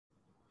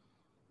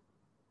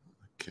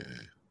Okay.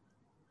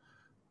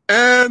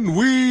 And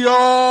we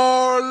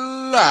are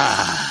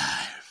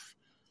live.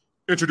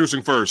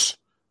 Introducing first,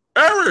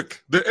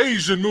 Eric, the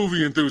Asian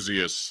movie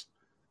enthusiast,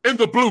 in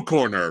the blue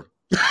corner.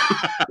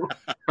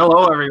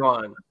 Hello,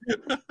 everyone.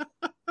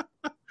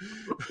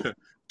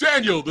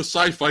 Daniel, the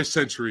sci-fi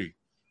century,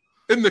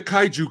 in the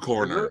kaiju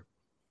corner.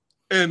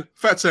 And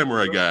Fat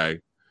Samurai Guy.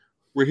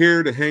 We're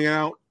here to hang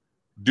out,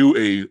 do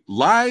a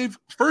live,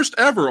 first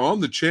ever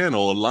on the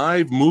channel, a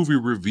live movie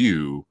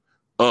review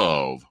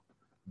of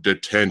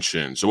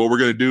Detention. So what we're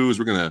going to do is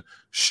we're going to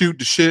shoot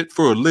the shit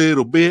for a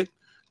little bit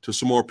till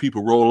some more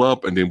people roll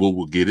up, and then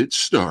we'll get it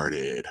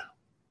started.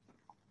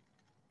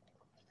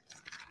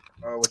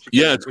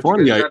 It's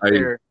funny.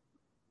 I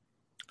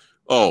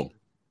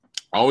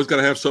always got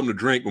to have something to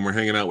drink when we're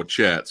hanging out with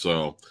chat.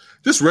 So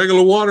just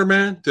regular water,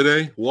 man.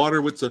 Today,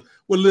 water with a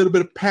little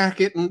bit of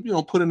packet, and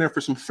put in there for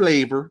some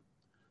flavor.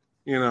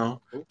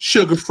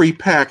 Sugar-free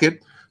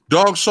packet.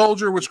 Dog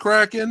Soldier was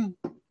cracking.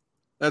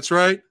 That's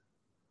right.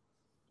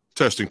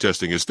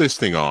 Testing. Is this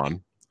thing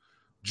on?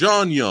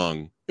 John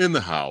Young in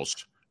the house.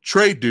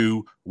 Trey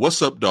Do,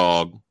 what's up,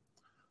 dog?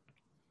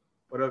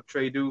 What up,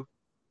 Trey Do?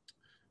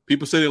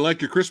 People say they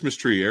like your Christmas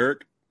tree,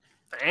 Eric.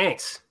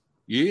 Thanks.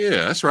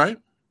 Yeah, that's right.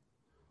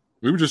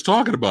 We were just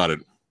talking about it.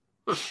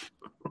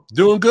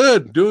 Doing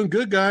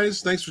good,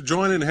 guys. Thanks for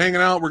joining and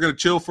hanging out. We're going to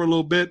chill for a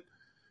little bit.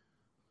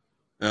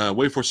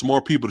 Wait for some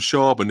more people to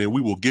show up, and then we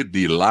will get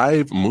the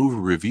live movie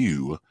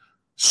review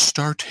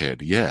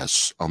started.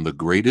 Yes, on the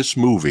greatest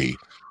movie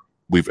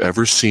we've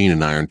ever seen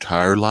in our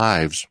entire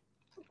lives.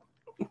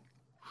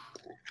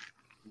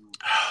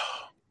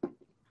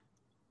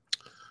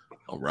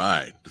 All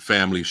right. The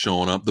family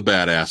showing up, the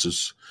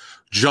badasses.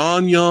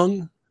 John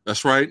Young,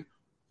 that's right,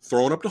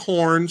 throwing up the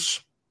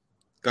horns.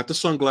 Got the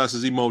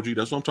sunglasses emoji.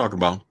 That's what I'm talking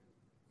about.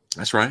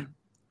 That's right.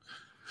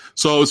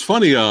 So it's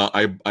funny.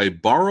 I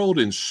borrowed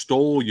and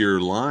stole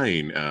your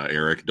line,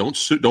 Eric. Don't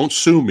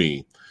sue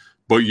me,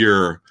 but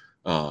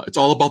it's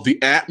all about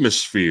the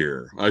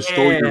atmosphere. I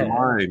stole your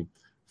line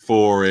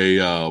for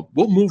a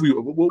what movie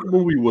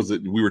was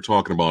it we were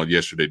talking about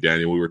yesterday,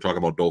 Daniel? We were talking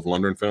about Dolph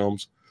Lundgren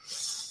films.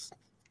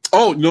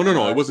 Oh,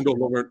 no. It wasn't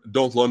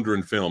Dolph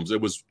Lundgren films. It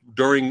was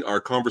during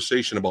our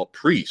conversation about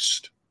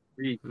Priest.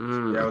 Yeah,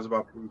 it was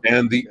about Priest.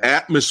 And the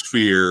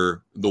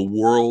atmosphere, the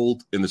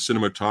world, and the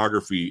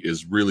cinematography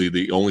is really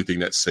the only thing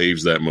that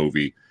saves that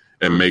movie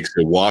and makes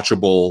it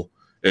watchable.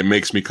 It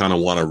makes me kind of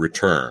want to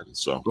return.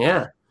 So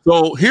yeah.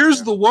 So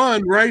here's the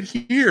one right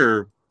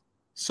here.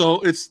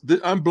 So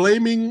I'm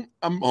blaming.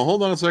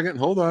 Hold on a second.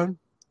 Hold on.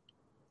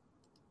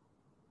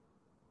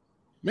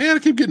 Man, I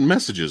keep getting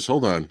messages.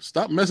 Hold on.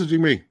 Stop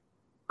messaging me.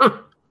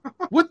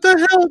 What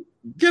the hell?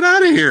 Get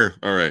out of here.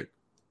 All right.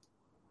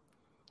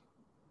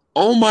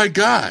 Oh my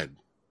God.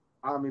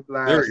 Army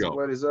Blast. There we go.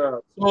 What is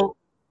up? So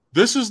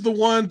this is the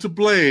one to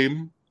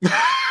blame.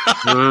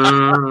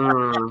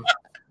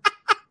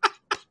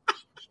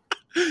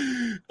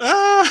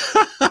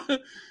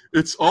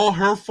 It's all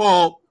her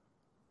fault.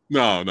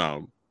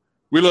 No.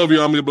 We love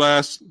you, Omni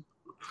Blast.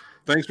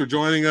 Thanks for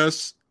joining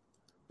us.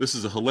 This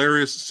is a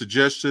hilarious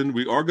suggestion.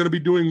 We are going to be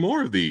doing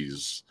more of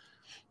these.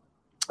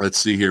 Let's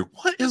see here.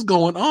 What is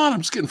going on? I'm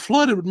just getting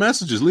flooded with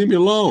messages. Leave me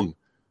alone. What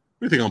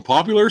do you think, I'm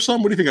popular or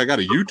something? What do you think, I got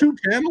a YouTube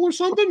channel or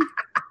something?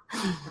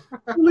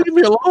 Leave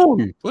me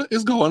alone. What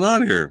is going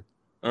on here?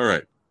 All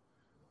right.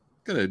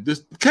 Gotta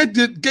just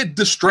get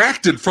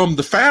distracted from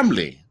the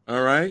family.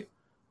 All right.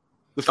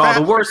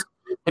 The worst.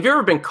 Have you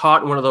ever been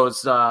caught in one of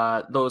those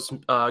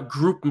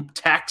group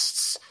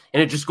texts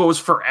and it just goes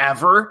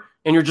forever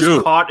and you're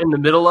just caught in the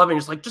middle of it and you're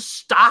just like, just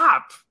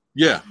stop.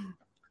 Yeah.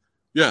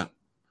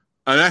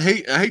 And I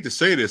hate to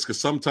say this because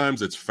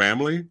sometimes it's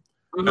family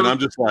and I'm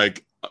just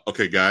like,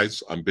 okay,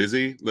 guys, I'm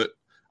busy.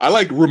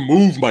 I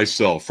remove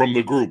myself from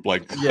the group,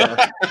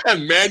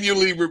 and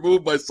manually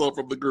remove myself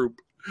from the group.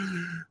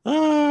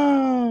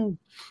 Oh.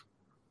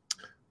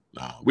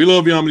 No, we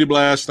love you, Omni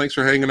Blast. Thanks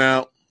for hanging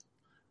out.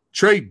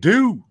 Trey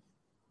Do.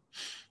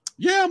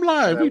 Yeah, I'm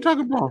live. What are you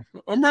talking about?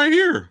 I'm right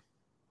here.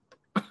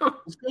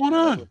 What's going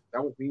on?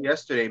 That was me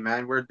yesterday,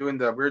 man. We were doing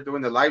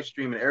the live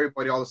stream, and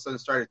everybody all of a sudden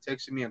started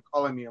texting me and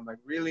calling me. I'm like,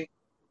 really?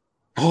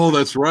 Oh,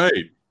 that's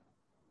right.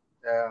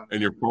 Yeah.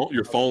 And your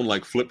phone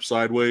like flipped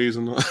sideways,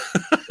 and like,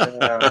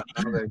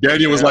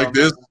 Daniel was like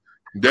this.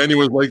 Daniel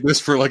was like this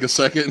for like a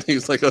second.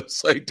 He's like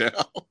upside down.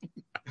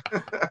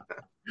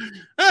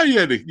 You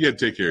had to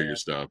take care of your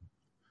stuff.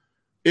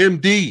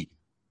 MD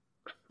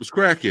was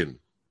cracking.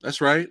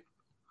 That's right.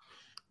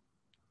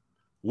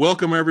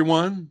 Welcome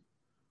everyone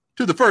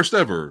to the first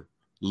ever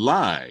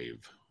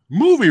live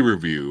movie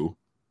review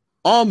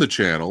on the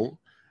channel.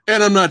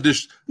 And I'm not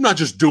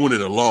just doing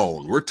it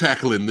alone. We're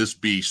tackling this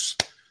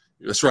beast.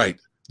 That's right.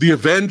 The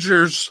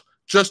Avengers,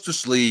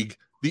 Justice League,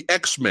 the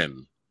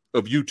X-Men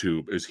of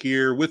YouTube is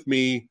here with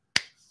me,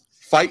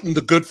 fighting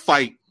the good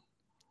fight,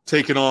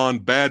 taking on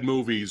bad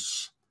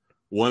movies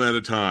one at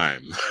a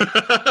time.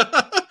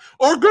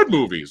 Or good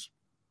movies.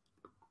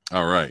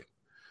 All right.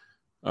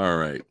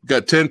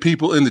 Got 10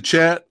 people in the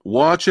chat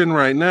watching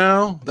right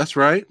now. That's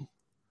right.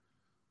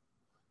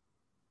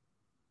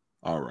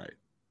 All right.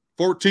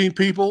 14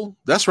 people.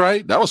 That's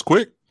right. That was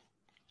quick.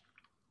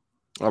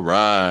 All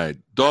right.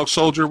 Dog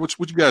Soldier, what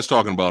you guys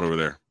talking about over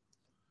there?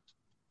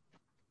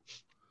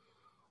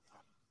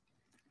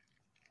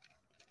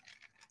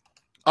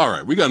 All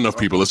right. We got enough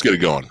people. Let's get it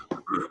going.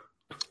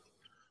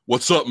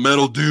 What's up,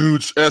 metal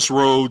dudes? S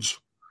Rhodes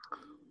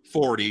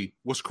 40.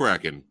 What's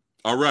cracking?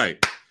 All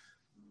right.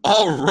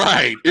 All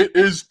right. It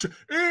is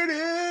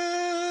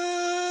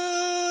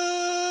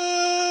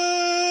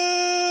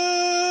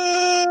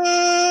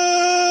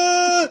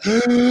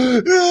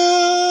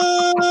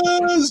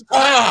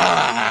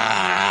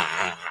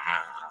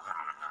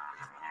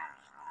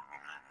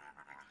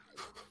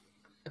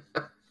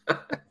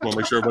want to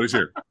make sure everybody's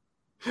here.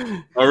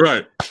 All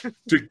right.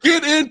 To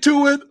get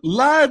into it,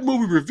 live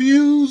movie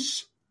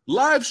reviews,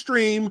 live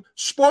stream,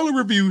 spoiler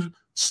review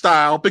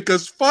style,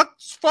 because fuck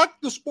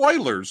the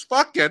spoilers.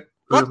 Fuck it.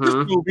 Fuck this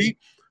movie.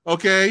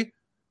 Okay.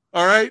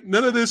 All right.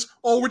 None of this,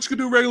 we're just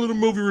gonna do a regular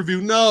movie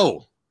review.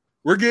 No.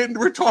 We're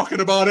talking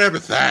about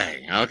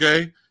everything.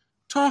 Okay.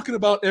 Talking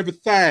about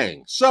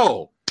everything.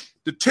 So,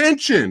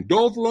 Detention,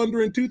 Dolph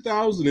Lundgren in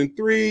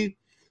 2003.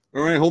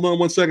 All right, hold on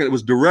one second. It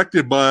was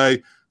directed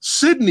by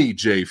Sidney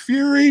J.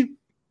 Fury.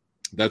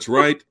 That's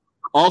right.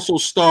 Also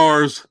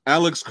stars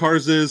Alex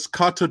Karzis,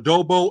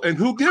 Katadobo, and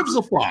who gives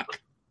a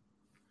fuck?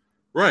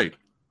 Right.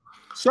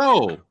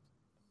 So,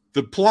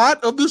 the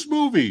plot of this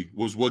movie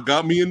was what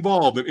got me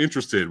involved and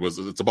interested.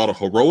 It's about a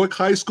heroic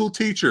high school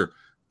teacher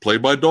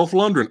played by Dolph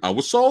Lundgren. I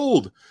was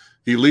sold.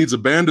 He leads a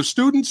band of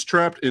students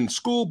trapped in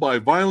school by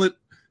violent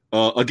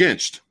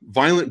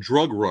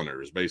drug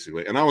runners,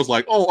 basically. And I was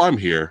like, I'm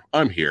here.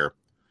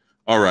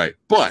 All right.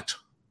 But,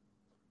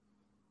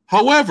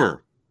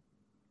 however,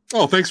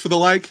 thanks for the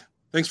like.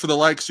 Thanks for the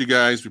likes, you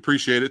guys. We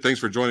appreciate it.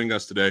 Thanks for joining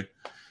us today.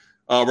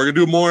 We're going to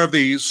do more of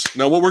these.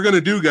 Now, what we're going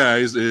to do,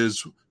 guys,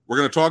 is we're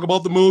going to talk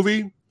about the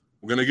movie.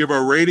 We're going to give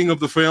our rating of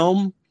the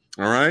film.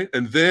 All right.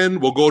 And then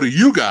we'll go to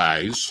you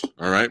guys.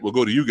 All right. We'll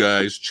go to you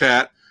guys,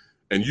 chat.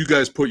 And you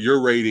guys put your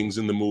ratings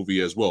in the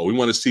movie as well. We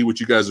want to see what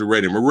you guys are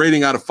rating. We're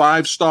rating out of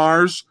 5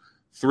 stars,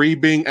 3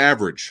 being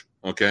average.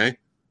 Okay,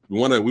 we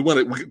want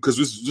to because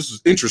this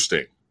is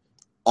interesting.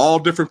 All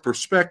different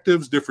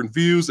perspectives, different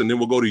views, and then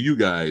we'll go to you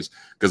guys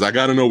because I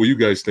got to know what you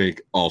guys think.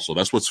 Also,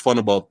 that's what's fun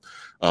about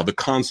the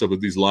concept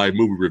of these live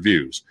movie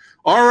reviews.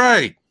 All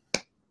right,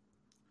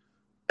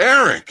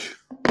 Eric,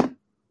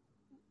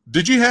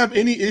 did you have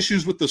any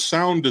issues with the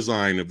sound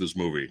design of this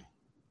movie?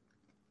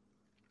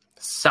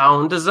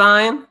 Sound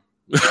design?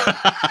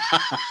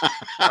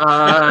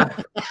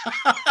 I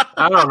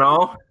don't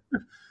know.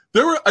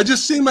 It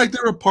just seemed like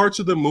there were parts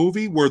of the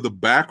movie where the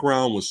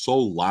background was so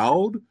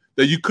loud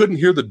that you couldn't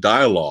hear the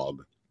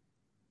dialogue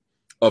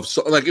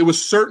it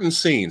was certain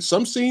scenes.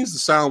 Some scenes the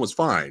sound was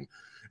fine,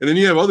 and then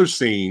you have other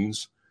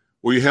scenes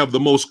where you have the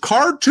most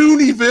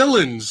cartoony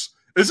villains.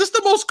 Is this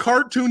the most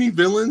cartoony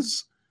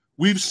villains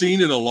we've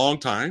seen in a long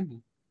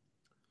time?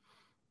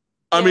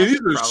 I mean,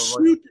 these are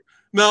super.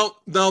 Now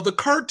the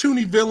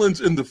cartoony villains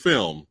in the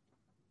film.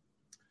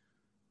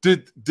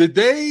 Did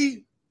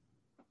they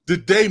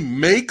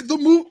make the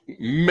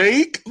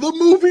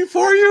movie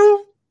for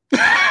you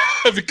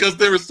because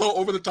they were so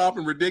over the top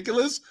and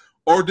ridiculous,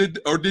 or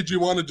did you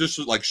want to just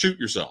like shoot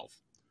yourself?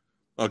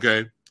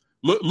 Okay,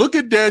 look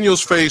at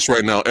Daniel's face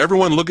right now.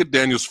 Everyone, look at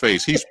Daniel's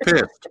face. He's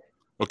pissed.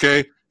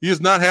 Okay, he is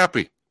not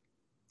happy.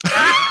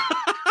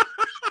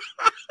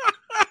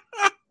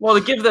 Well,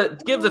 to give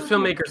the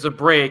filmmakers a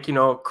break,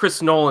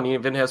 Chris Nolan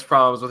even has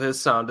problems with his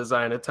sound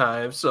design at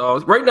times. So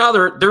right now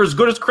they're as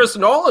good as Chris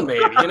Nolan, maybe.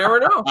 You never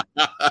know.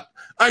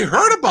 I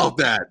heard about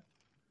that.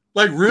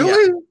 Like,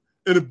 really?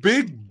 Yeah. In a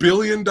big $1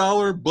 billion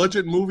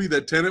budget movie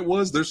that Tenet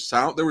was, there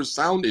were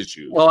sound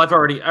issues. Well, I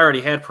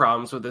already had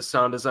problems with this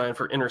sound design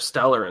for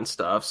Interstellar and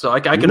stuff, so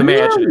I can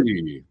imagine.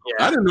 Yeah.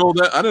 I didn't know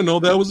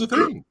that was a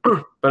thing.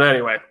 But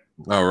anyway.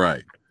 All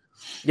right.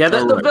 Yeah,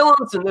 the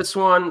villains in this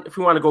one, if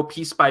we want to go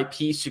piece by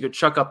piece, you could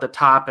chuck up the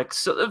topics.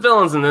 So the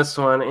villains in this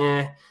one,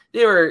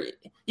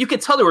 you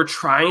could tell they were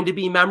trying to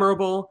be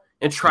memorable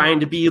and trying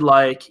to be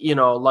like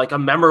a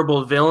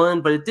memorable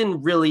villain, but it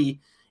didn't really.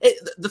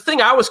 The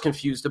thing I was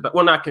confused about,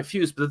 well, not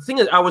confused, but the thing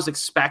that I was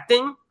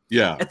expecting,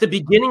 at the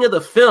beginning of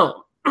the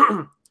film,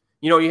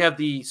 you have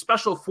the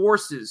Special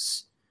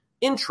Forces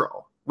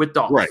intro with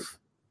Dolph,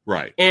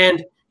 right,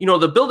 and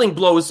the building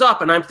blows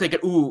up, and I'm thinking,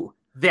 ooh.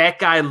 That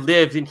guy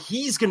lived, and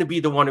he's going to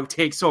be the one who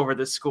takes over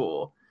the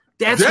school.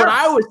 That's what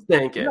I was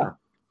thinking. Yeah.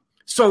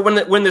 So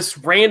when this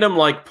random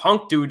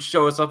punk dude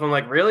shows up, I'm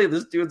like, really?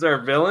 This dude's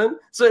our villain?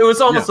 So it was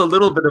almost a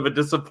little bit of a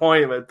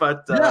disappointment,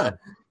 but from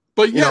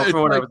what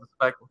I was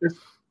expecting,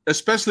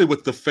 especially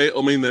with the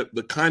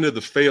the kind of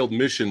the failed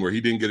mission where he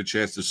didn't get a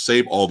chance to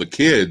save all the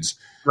kids,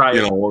 right?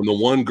 And the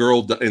one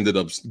girl ended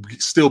up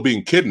still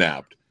being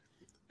kidnapped.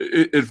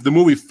 If the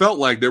movie felt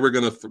like we were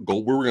going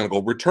to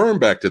go return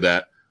back to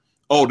that.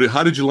 Oh,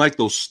 how did you like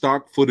those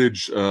stock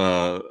footage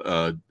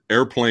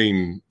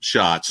airplane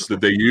shots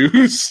that they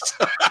used.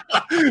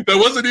 That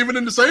wasn't even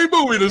in the same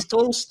movie. There's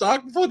total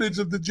stock footage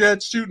of the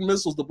jets shooting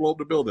missiles to blow up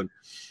the building.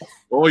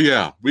 Oh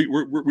yeah, we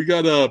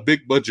got a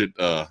big budget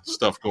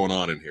stuff going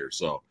on in here.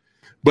 So,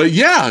 but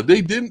yeah,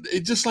 they didn't.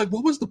 It just like,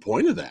 what was the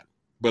point of that?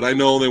 But I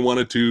know they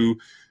wanted to,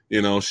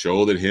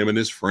 show that him and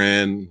his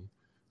friend,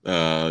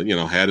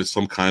 had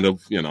some kind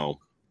of,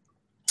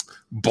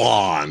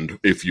 bond,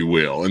 if you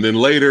will. And then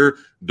later,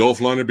 Dolph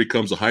Lundgren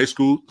becomes a high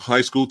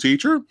school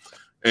teacher,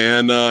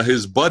 and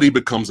his buddy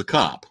becomes a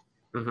cop.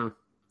 Mm-hmm.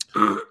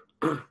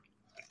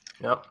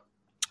 Yep.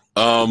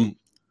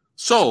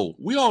 So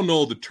we all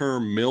know the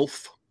term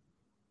MILF.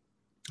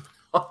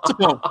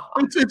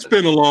 It's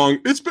been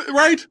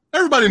right.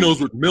 Everybody knows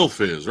what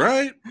MILF is,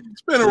 right?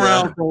 It's been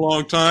around for a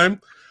long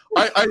time.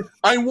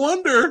 I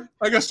wonder.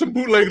 I got some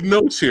bootleg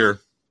notes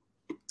here.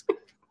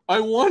 I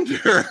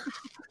wonder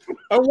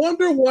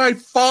why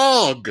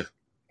Fog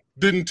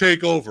didn't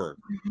take over.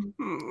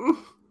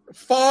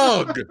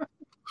 Fog,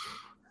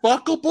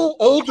 fuckable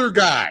older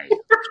guy.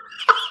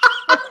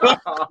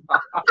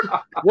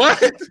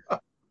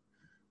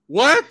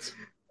 What?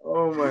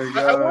 Oh my god!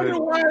 I wonder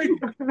why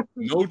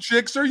no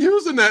chicks are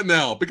using that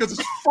now, because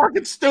it's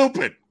fucking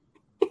stupid.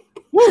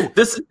 Woo.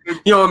 This,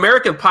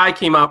 American Pie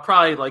came out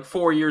probably like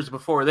 4 years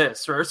before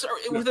this, or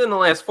within the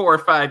last 4 or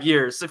 5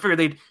 years. I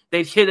figured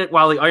they'd hit it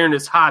while the iron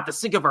is hot.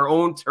 Let's think of our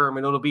own term,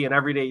 and it'll be an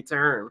everyday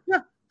term.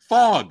 Yeah,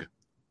 Fog.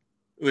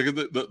 Like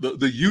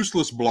the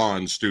useless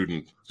blonde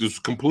student,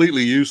 just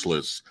completely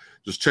useless.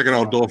 Just checking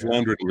out Dolph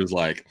Lundgren was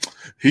like,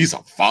 he's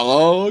a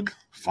fog,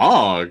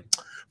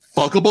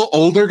 fuckable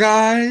older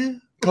guy.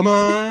 Come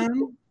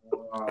on.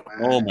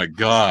 Oh my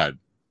God,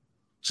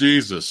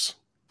 Jesus.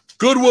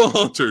 Goodwill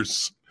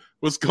Hunters.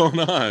 What's going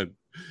on?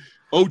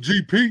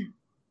 OGP.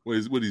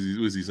 What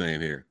is he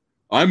saying here?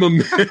 I'm a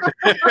man.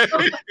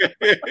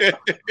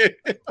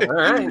 All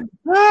right.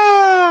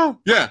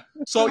 Yeah.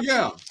 So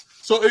yeah.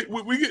 So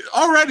we get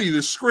already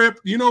the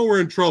script.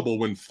 We're in trouble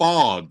when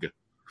Fog.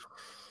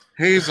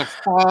 He's a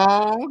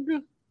fog.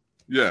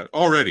 Yeah.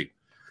 Already.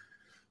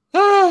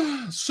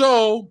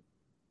 So,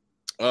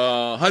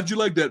 how'd you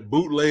like that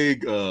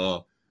bootleg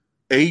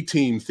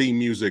A-Team theme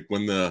music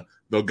when the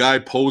guy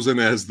posing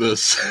as the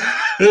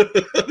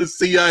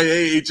CIA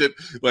agent,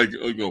 like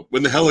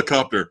when the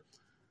helicopter,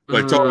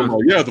 like talking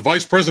about, the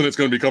vice president's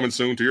going to be coming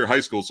soon to your high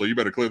school, so you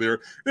better clear the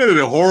air. They did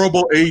a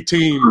horrible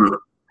A-Team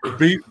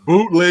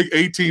bootleg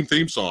A-Team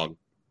theme song.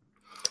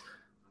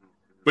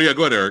 But yeah,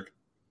 go ahead, Eric.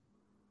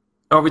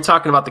 Are we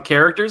talking about the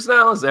characters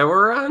now? Is that where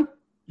we're on?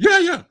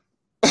 Yeah.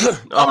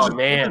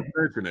 Man,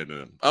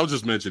 I was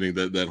just mentioning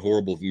that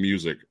horrible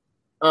music.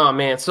 Oh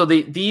man, so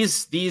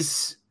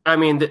these. I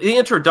mean, the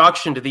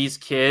introduction to these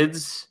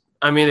kids,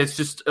 it's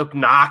just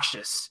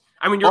obnoxious.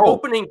 Your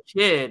opening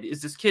kid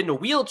is this kid in a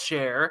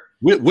wheelchair.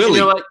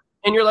 Willie.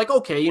 And you're like,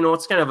 okay,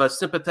 it's kind of a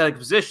sympathetic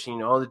position.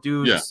 The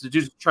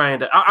dude's trying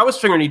to. I was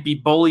figuring he'd be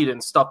bullied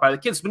and stuff by the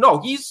kids, but no,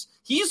 he's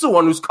the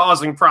one who's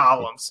causing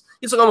problems.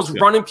 He's like almost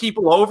running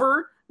people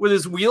over with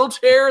his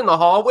wheelchair in the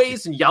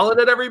hallways and yelling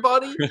at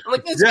everybody. I'm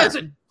like, this guy's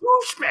a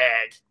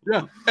douchebag.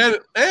 Yeah,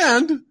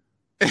 and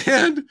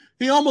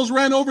he almost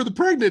ran over the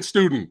pregnant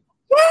student.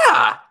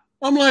 Yeah.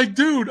 I'm like,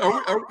 dude,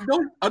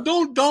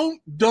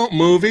 don't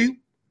movie.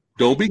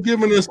 Don't be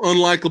giving us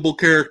unlikable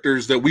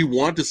characters that we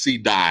want to see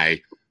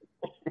die.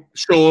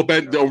 Show up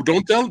at don't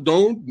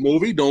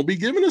be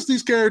giving us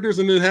these characters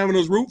and then having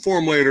us root for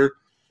them later.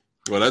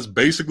 Well, that's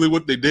basically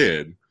what they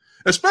did.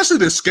 Especially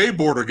the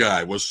skateboarder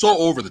guy was so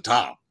over the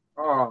top.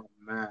 Oh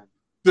man.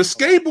 The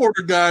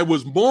skateboarder guy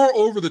was more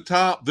over the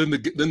top than the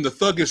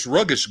thuggish,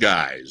 ruggish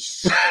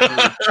guys.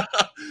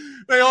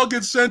 They all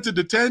get sent to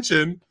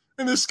detention.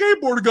 And the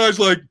skateboarder guy's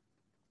like,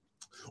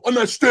 I'm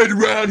not standing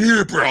around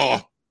here, bro.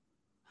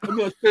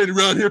 You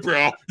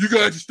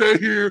guys stay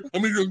here.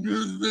 And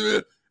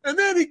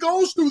then he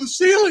goes through the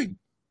ceiling.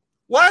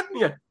 What?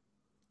 Yeah.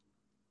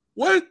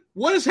 What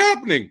is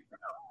happening?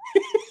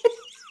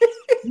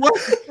 What?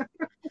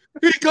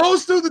 He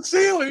goes through the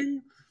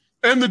ceiling.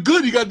 And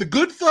you got the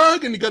good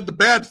thug and you got the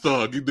bad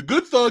thug. The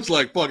good thug's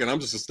like, fucking, I'm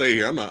just gonna stay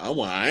here.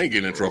 I ain't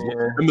getting in trouble.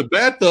 Yeah. And the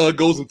bad thug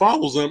goes and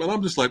follows him. And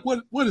I'm just like,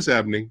 what is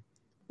happening?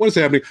 What is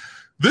happening?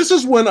 This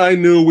is when I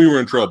knew we were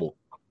in trouble.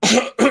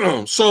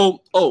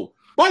 So,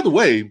 by the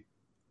way,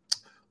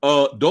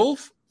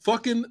 Dolph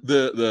fucking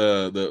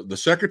the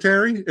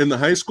secretary in the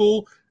high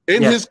school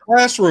in his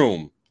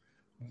classroom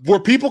where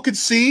people could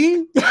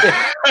see.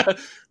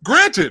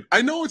 Granted,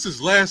 I know it's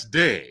his last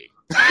day,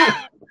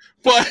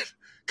 but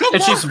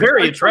she's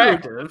very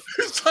attractive.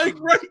 It's like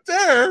right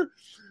there.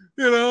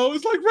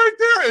 It's like right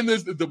there. And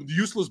there's the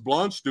useless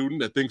blonde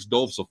student that thinks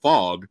Dolph's a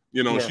fog.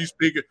 She's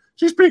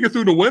peeking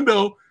through the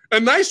window. A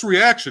nice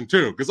reaction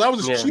too, because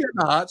she had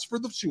the hots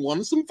she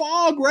wanted some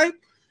fog, right?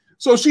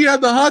 So she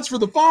had the hots for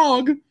the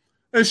fog,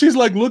 and she's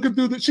like looking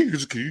through she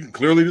can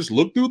clearly just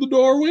look through the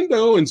door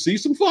window and see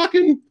some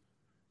fucking.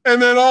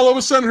 And then all of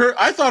a sudden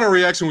I thought her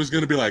reaction was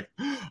going to be like,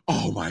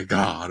 oh my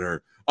God,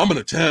 or I'm going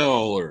to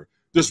tell, or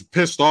just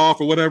pissed off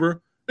or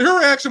whatever. And her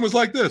reaction was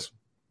like this.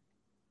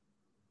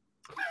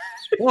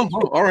 Oh,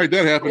 all right,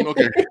 that happened.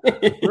 Okay.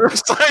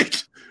 It's like,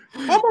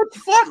 how much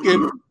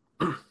fucking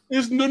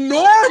is the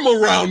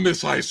norm around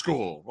this high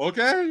school?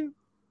 Okay.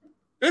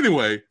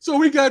 Anyway, so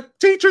we got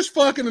teachers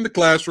fucking in the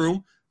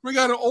classroom. We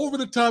got an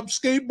over-the-top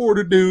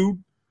skateboarder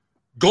dude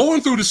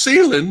going through the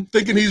ceiling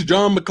thinking he's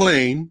John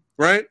McClane,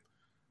 right?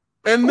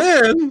 And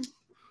then,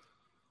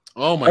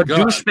 oh my God.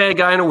 Douchebag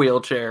guy in a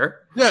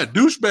wheelchair. Yeah,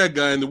 douchebag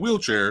guy in the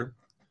wheelchair.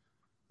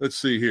 Let's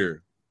see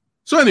here.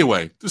 So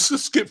anyway,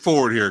 let's skip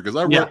forward here because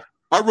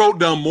I wrote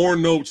down more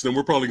notes than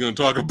we're probably going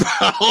to talk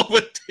about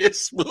with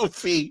this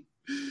movie.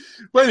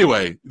 But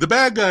anyway, the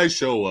bad guys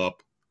show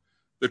up.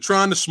 They're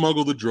trying to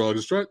smuggle the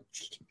drugs, trying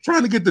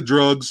to get the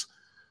drugs.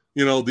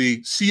 You know,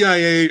 the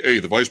CIA, hey,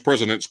 the vice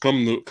president's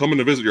coming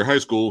to visit your high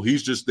school.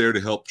 He's just there to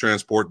help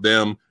transport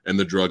them and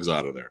the drugs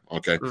out of there.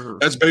 Okay. Mm-hmm.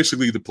 That's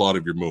basically the plot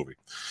of your movie.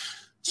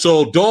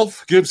 So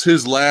Dolph gives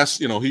his last,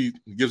 he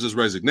gives his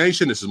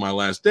resignation. This is my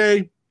last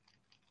day.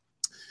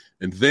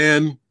 And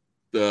then,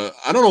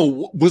 I don't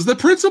know, was the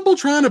principal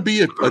trying to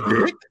be a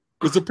dick?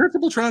 Was the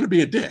principal trying to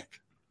be a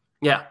dick?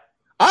 Yeah.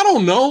 I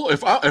don't know.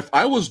 If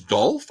I was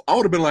Dolph, I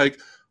would have been like,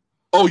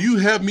 oh, you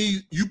have me,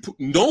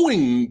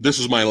 knowing this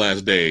is my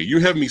last day, you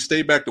have me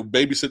stay back to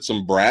babysit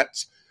some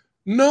brats?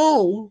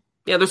 No.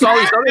 Yeah, there's all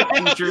these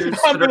other teachers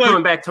that are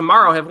coming back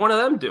tomorrow. Have one of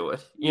them do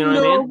it. You know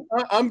what I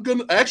mean? I'm going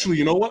to, actually,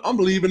 you know what? I'm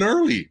leaving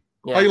early.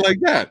 Yeah. How you like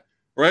that?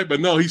 Right? But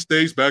no, he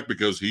stays back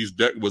because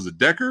was it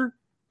Decker?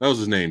 That was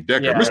his name.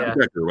 Decker. Yeah, Mr.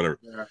 Decker, whatever.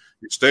 Yeah.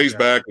 He stays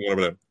back and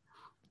whatever.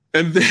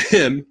 And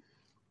then,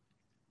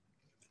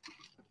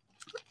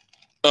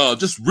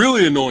 just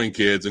really annoying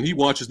kids, and he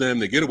watches them.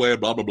 They get away,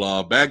 blah, blah,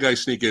 blah. Bad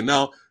guys sneak in.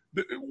 Now,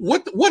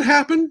 what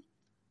happened?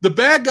 The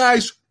bad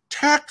guys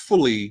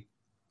tactfully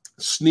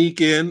sneak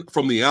in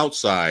from the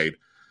outside,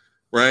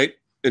 right,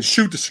 and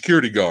shoot the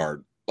security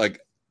guard.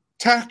 Like,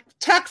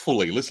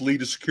 tactfully, let's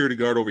lead the security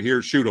guard over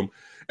here, shoot him.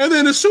 And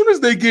then as soon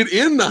as they get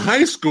into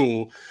high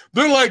school,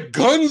 they're like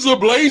guns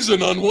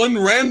a-blazing on one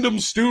random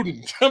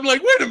student. I'm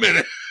like, wait a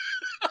minute.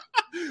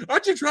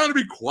 Aren't you trying to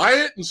be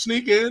quiet and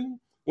sneak in?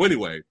 Well,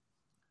 anyway,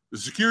 the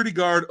security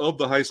guard of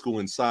the high school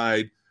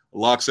inside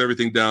locks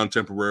everything down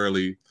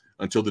temporarily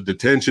until the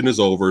detention is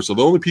over. So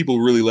the only people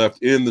really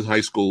left in the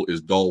high school is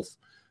Dolph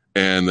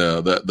and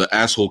the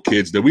asshole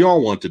kids that we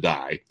all want to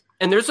die.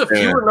 And there's a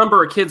fewer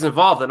number of kids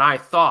involved than I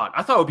thought.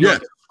 I thought it would be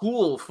like a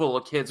school full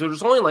of kids. There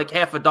was only like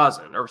half a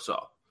dozen or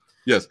so.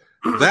 Yes,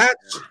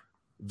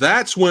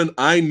 that's when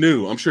I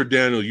knew. I'm sure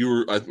Daniel, you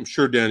were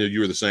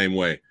the same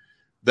way.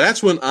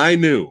 That's when I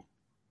knew.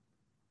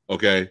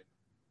 Okay.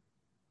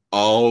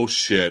 Oh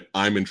shit,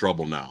 I'm in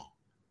trouble now.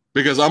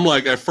 Because I'm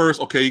like, at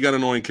first, okay, you got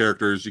annoying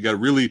characters, you got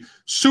really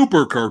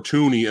super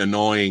cartoony,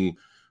 annoying,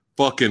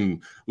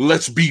 fucking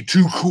let's be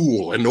too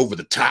cool and over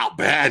the top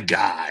bad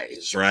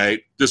guys,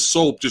 right?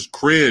 Just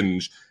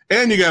cringe.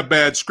 And you got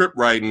bad script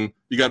writing,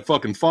 you got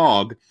fucking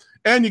fog,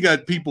 and you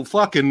got people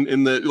fucking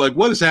in the like,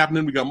 what is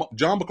happening? We got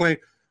John McClane.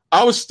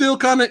 I was still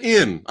kind of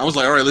in. I was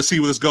like, all right, let's see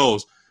where this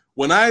goes.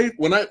 When it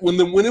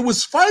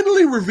was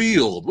finally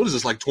revealed, what is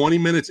this, like 20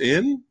 minutes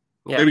in?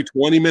 Yeah. Maybe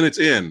 20 minutes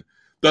in,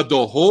 that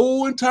the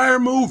whole entire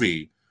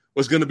movie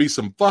was going to be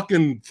some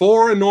fucking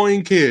 4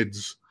 annoying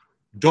kids,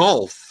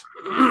 Dolph,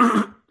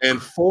 and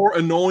 4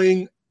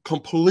 annoying,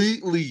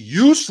 completely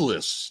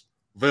useless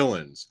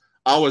villains.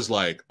 I was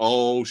like,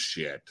 oh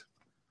shit,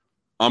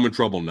 I'm in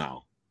trouble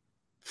now.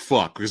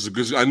 Fuck,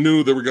 because I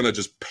knew they were going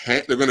to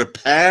they're going to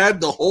pad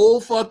the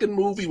whole fucking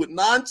movie with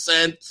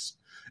nonsense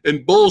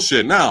and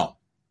bullshit. Now,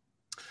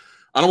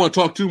 I don't want to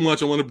talk too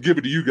much. I want to give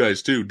it to you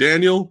guys too.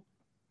 Daniel,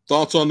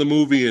 thoughts on the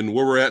movie and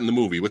where we're at in the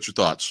movie? What's your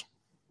thoughts?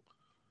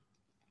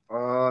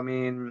 I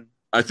mean,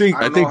 I think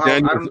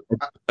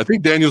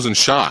Daniel's in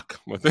shock.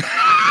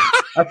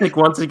 I think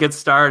once it gets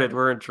started,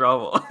 we're in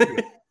trouble.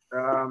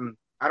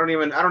 I don't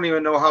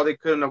even know how they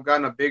couldn't have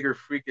gotten a bigger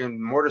freaking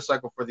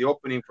motorcycle for the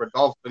opening for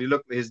Dolph, but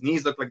his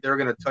knees looked like they were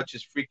gonna touch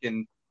his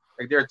freaking,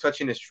 like they were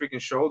touching his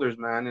freaking shoulders,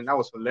 man, and that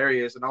was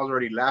hilarious. And I was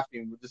already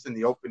laughing just in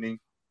the opening.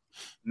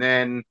 And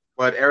then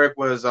what Eric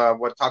was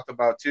talked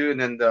about too, and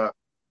then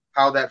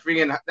how that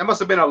must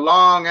have been a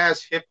long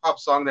ass hip hop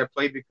song that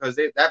played, because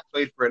that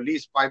played for at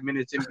least 5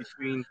 minutes in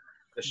between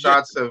the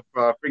shots of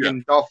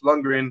freaking Dolph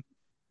Lundgren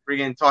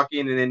freaking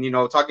talking, and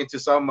then talking to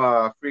some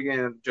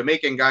freaking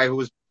Jamaican guy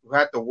who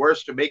had the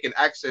worst Jamaican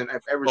accent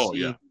I've ever seen.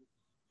 Yeah.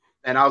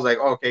 And I was like,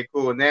 okay,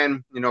 cool. And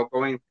then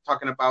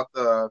talking about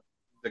the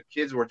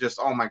kids were just,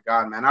 oh my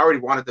god, man, I already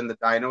wanted them to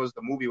die. I know the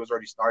movie was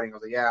already starting. I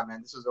was like, yeah,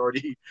 man, this is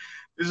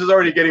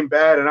already getting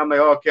bad. And I'm like,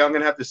 oh, okay, I'm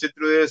gonna have to sit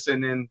through this.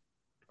 And then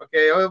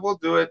okay, we'll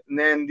do it. And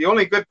then the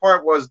only good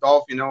part was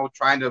Dolph,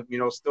 trying to,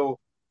 still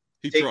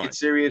take it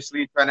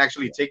seriously, trying to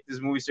actually take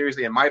this movie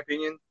seriously, in my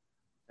opinion.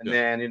 And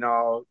then, and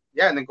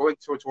then going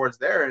towards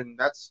there. And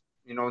that's,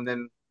 and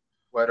then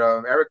what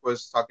Eric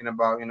was talking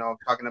about,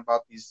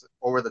 these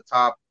over the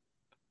top,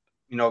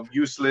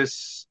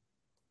 useless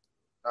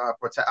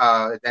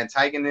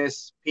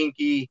antagonists,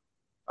 Pinky,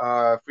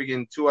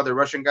 freaking 2 other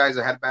Russian guys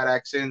that had bad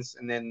accents.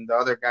 And then the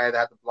other guy that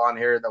had the blonde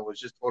hair that was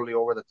just totally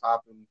over the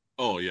top. And,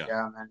 oh yeah,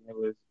 man,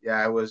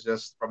 it was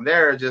just from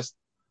there. Just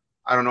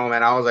I don't know,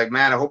 man. I was like,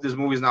 man, I hope this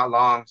movie's not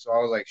long. So I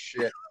was like,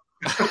 shit.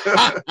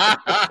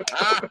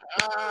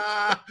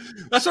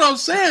 That's what I'm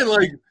saying.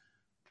 Like,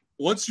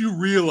 once you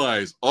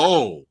realize,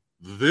 oh,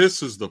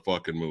 this is the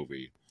fucking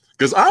movie.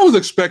 Because I was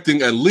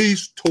expecting at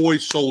least toy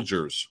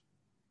soldiers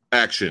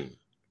action.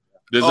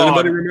 Does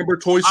anybody remember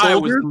Toy Soldiers? I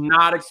was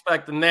not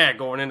expecting that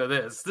going into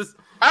this.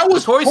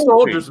 Toy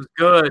Soldiers was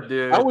good,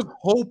 dude. I was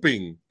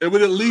hoping it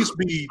would at least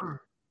be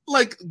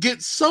like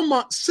get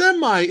some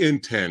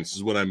semi-intense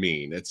is what I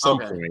mean at some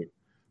point,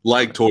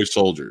 like Toy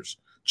Soldiers.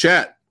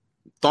 Chat,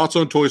 thoughts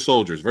on Toy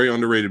Soldiers? Very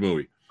underrated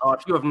movie. Oh,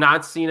 if you have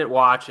not seen it,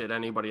 watch it.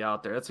 Anybody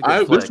out there? That's a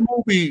good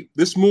flick.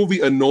 This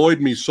movie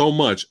annoyed me so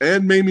much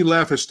and made me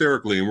laugh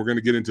hysterically, and we're going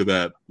to get into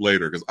that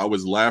later because I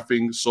was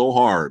laughing so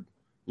hard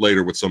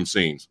later with some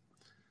scenes.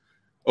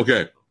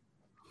 Okay,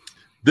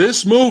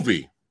 this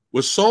movie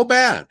was so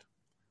bad.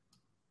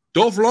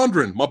 Dolph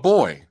Lundgren, my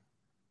boy,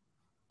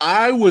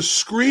 I was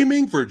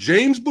screaming for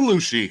James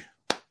Belushi.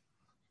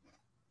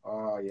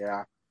 Oh,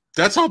 yeah.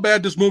 That's how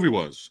bad this movie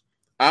was.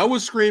 I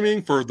was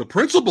screaming for the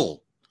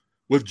principal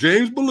with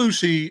James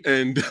Belushi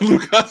and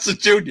Lucas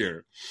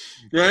Jr.,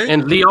 right?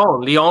 And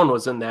Leon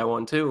was in that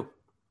one, too.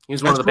 He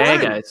was one of the bad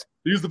guys.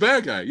 He was the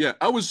bad guy, yeah.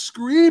 I was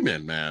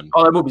screaming, man.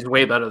 Oh, that movie's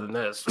way better than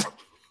this.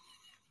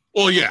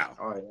 Well, yeah.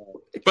 Oh, yeah.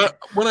 But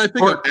when I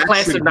think of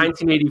Class of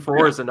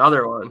 1984 is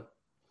another one.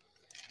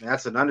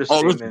 That's an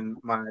understatement,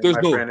 my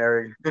friend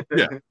Eric.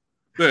 Yeah,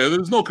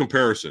 there's no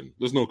comparison.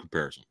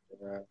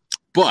 Yeah.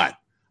 But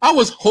I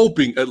was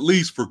hoping at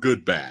least for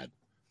good bad.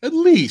 At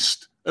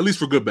least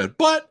for good bad.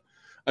 But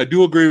I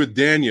do agree with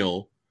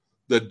Daniel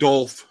that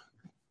Dolph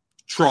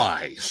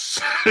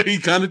tries. He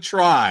kind of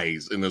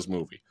tries in this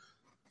movie.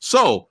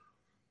 So,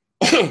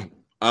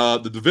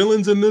 the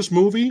villains in this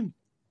movie,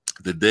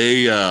 did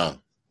they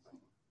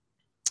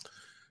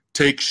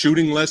take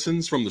shooting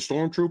lessons from the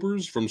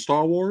stormtroopers from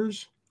Star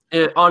Wars?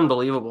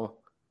 Unbelievable.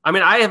 I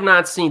mean, I have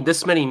not seen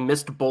this many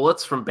missed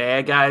bullets from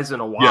bad guys in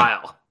a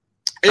while.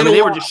 Yeah.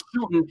 They were just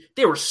shooting.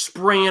 They were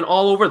spraying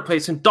all over the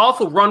place. And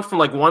Dolph will run from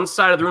like one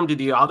side of the room to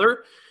the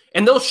other,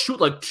 and they'll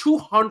shoot like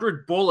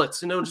 200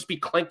 bullets, and they'll just be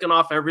clinking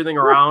off everything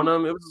around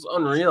them. It was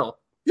unreal.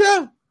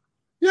 Yeah.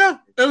 It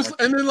was,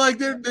 and then like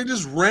they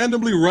just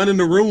randomly run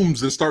into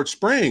rooms and start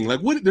spraying. Like,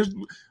 what?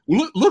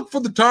 Look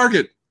for the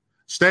target.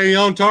 Stay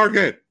on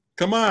target.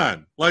 Come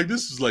on. Like,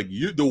 this is like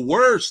the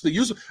worst.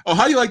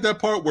 How do you like that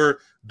part where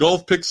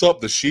Dolph picks up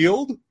the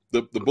shield,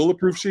 the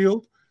bulletproof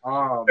shield?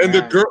 Oh, and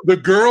man. the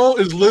girl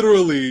is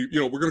literally,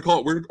 are we going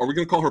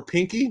to call her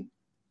Pinky?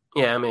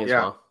 Yeah, I may as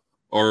well.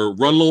 Or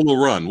Run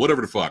Lola Run,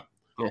 whatever the fuck.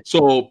 Yeah.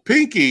 So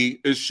Pinky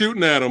is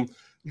shooting at him.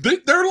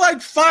 They're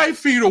like 5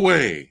 feet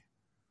away.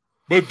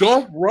 But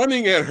Dolph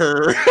running at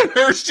her and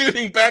her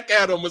shooting back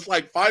at him was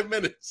like 5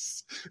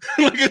 minutes.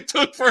 Like, it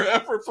took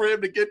forever for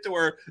him to get to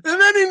her. And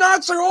then he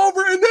knocks her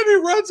over, and then he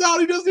runs out.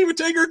 He doesn't even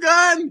take her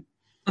gun.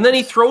 And then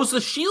he throws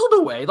the shield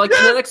away. Like,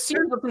 the next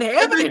scene doesn't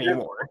have it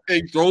anymore.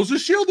 He throws the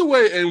shield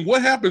away, and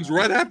what happens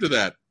right after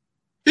that?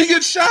 He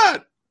gets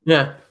shot.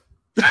 Yeah.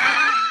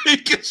 He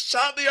gets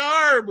shot in the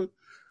arm.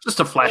 Just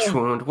a flesh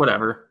wound,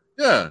 whatever.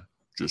 Yeah.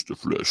 Just a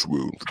flesh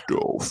wound for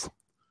Dolph.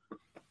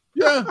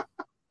 Yeah.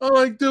 I'm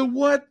like, dude,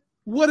 what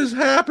is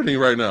happening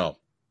right now?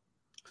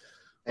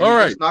 And all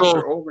right, knocked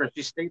her over, and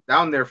she stayed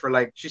down there for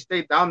like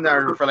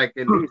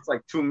at least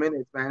like 2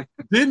 minutes, man.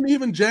 Didn't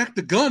even jack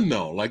the gun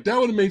though. Like, that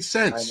would have made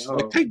sense.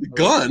 Like, take the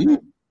gun.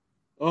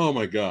 Oh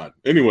my god.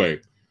 Anyway,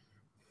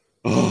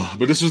 but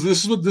this is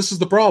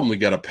the problem. We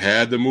got to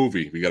pad the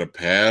movie.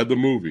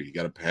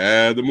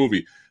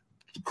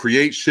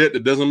 Create shit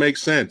that doesn't make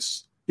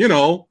sense.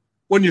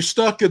 When you're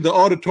stuck in the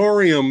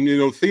auditorium,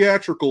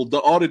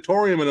 the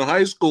auditorium in a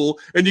high school,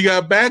 and you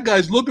got bad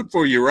guys looking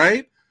for you,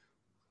 right?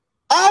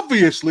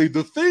 Obviously,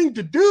 the thing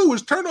to do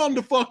is turn on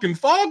the fucking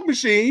fog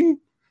machine,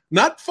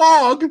 not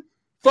fog.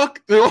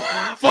 Fuck the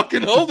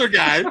fucking older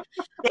guy.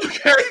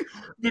 Okay?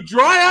 The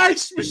dry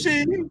ice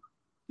machine,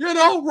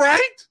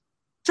 right?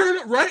 Turn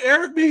it right.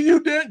 Eric, me,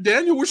 you,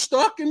 Daniel, we're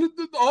stuck in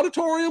the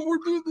auditorium where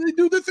they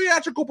do the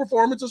theatrical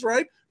performances,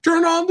 right?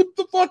 Turn on the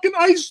fucking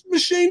ice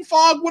machine,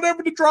 fog,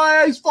 whatever, the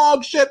dry ice,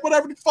 fog shit,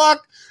 whatever the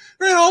fuck.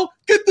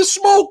 Get the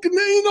smoke in the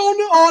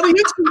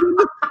audience.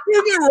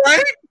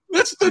 Right?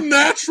 That's the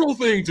natural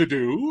thing to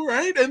do,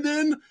 right? And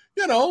then,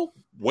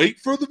 wait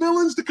for the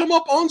villains to come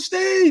up on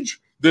stage.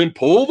 Then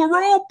pull the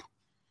rope.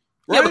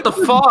 Right? Yeah, but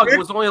the fog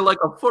was only like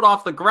a foot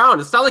off the ground.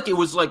 It's not like it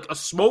was like a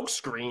smoke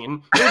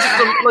screen. It was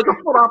just like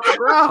a foot off the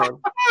ground.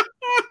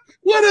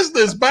 What is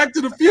this? Back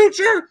to the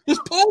Future?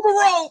 Just pull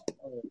the rope,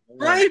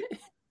 right?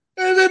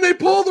 And then they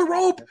pull the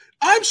rope.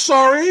 I'm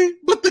sorry,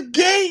 but the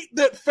gate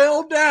that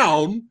fell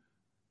down,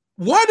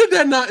 why did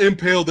that not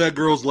impale that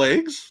girl's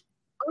legs?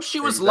 She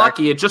was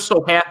lucky. It just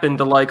so happened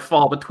to like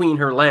fall between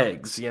her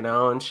legs,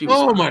 and she was.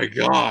 Oh my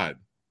god!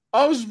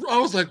 I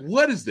was like,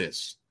 what is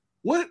this?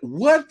 What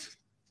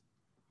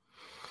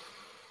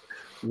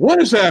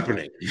is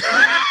happening?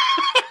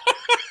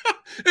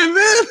 and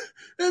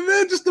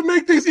then just to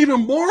make things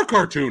even more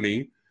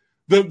cartoony,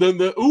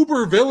 the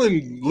uber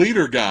villain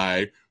leader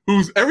guy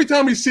who's every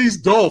time he sees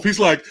Dolph, he's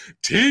like,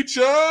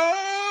 "Teacher."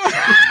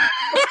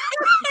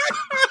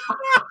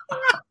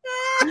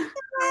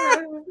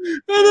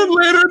 And then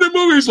later in the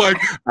movie, he's like,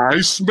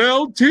 "I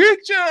smell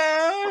teacher."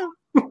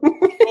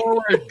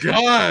 Oh my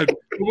god!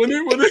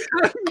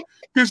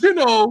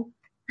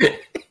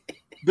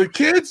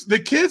 Because the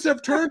kids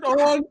have turned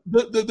on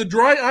the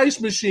dry ice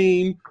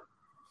machine.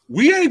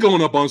 We ain't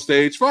going up on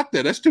stage. Fuck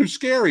that. That's too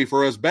scary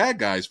for us bad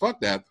guys.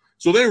 Fuck that.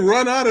 So they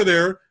run out of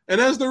there,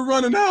 and as they're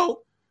running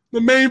out,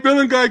 the main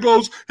villain guy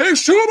goes, "Hey,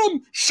 shoot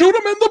him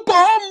in the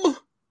bum."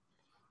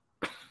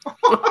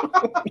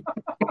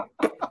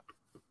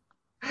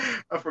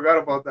 I forgot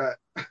about that.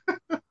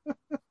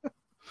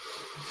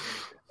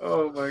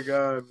 Oh my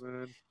god,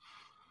 man.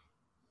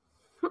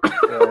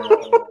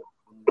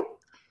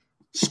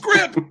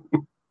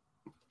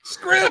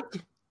 Script.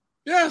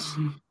 Yes.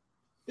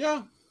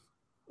 Yeah.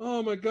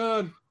 Oh my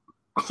god.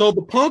 So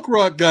the punk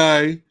rock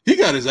guy, he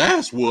got his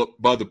ass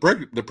whooped by the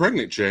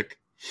pregnant chick.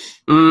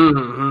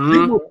 Mm-hmm. He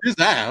whooped his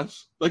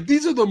ass. Like,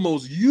 these are the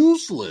most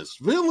useless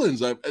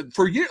villains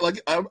for years.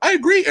 Like, I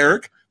agree,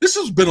 Eric. This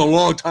has been a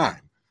long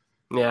time.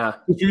 Yeah.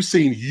 You've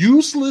seen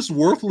useless,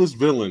 worthless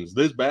villains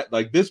this bad.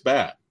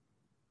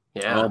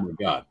 Yeah. Oh my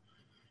god.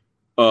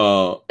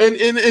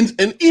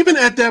 And even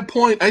at that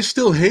point, I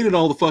still hated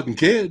all the fucking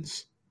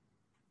kids.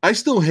 I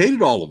still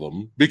hated all of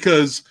them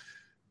because,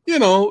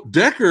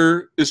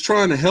 Decker is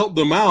trying to help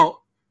them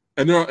out,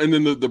 and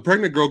then the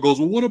pregnant girl goes,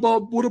 "Well,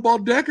 what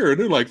about Decker?" And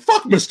they're like,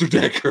 "Fuck Mr.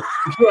 Decker."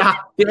 Yeah,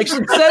 he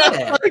actually said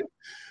that.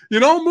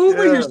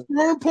 Moving your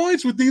scoring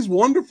points with these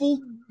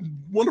wonderful.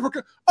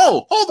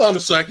 Oh, hold on a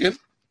second.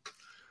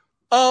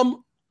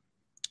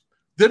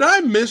 Did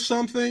I miss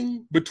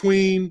something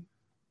between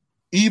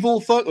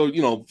evil thug,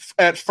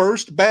 at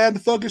first bad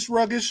thuggish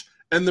ruggish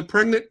and the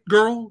pregnant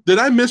girl? Did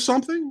I miss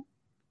something?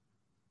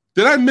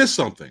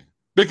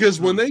 Because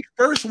when they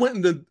first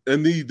went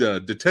in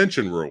the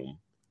detention room,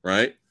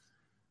 right?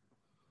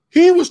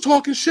 He was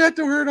talking shit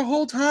to her the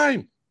whole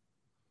time.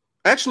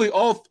 Actually,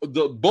 both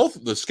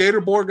the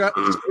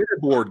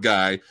skateboard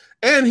guy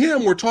and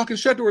him were talking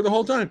shit to her the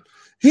whole time.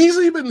 He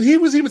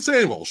was even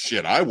saying, "Well,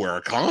 shit, I wear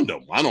a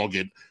condom. I don't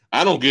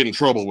get in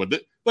trouble with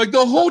it." Like,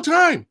 the whole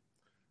time.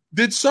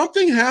 Did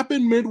something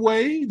happen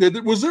midway?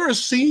 Was there a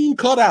scene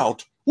cut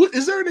out?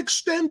 Is there an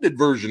extended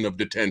version of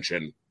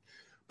Detention?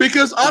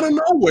 Because out of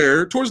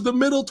nowhere, towards the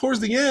middle, towards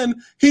the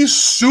end, he's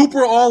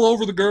super all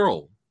over the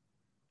girl.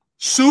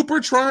 Super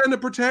trying to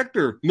protect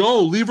her. No,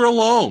 leave her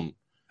alone.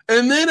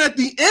 And then at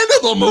the end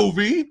of the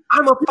movie,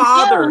 I'm a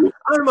father.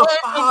 I'm a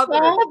father.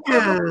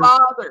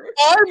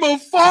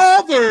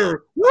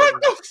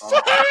 What the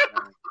fuck?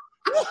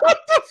 What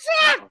the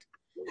fuck?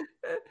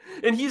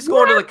 And he's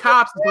going to the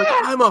cops. He's like,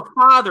 "I'm a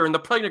father." And the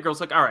pregnant girl's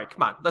like, "All right,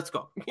 come on, let's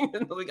go."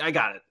 Like, I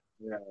got it.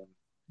 Yeah.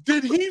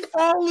 Did he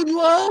fall in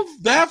love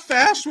that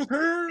fast with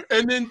her?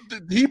 And then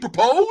he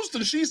proposed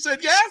and she said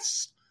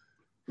yes?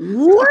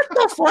 What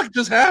the fuck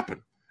just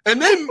happened?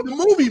 And then the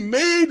movie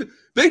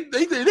they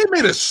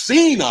made a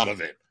scene out of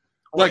it.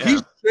 Like,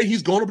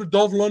 he's going up to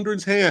Dolph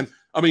Lundgren's hand.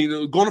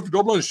 Going up to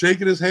Dolph Lundgren,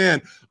 shaking his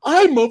hand.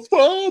 "I'm a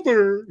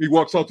father." He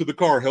walks out to the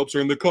car, helps her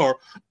in the car.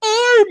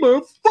 "I'm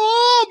a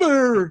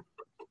father."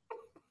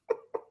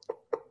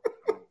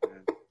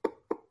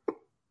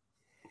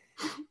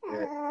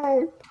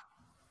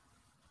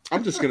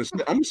 I'm just gonna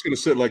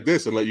sit like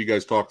this and let you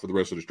guys talk for the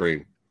rest of the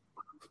stream.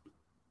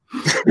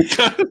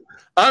 Because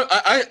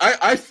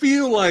I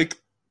feel like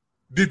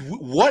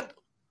what?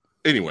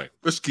 Anyway,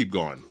 let's keep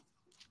going.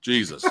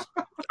 Jesus.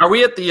 Are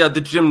we at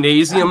the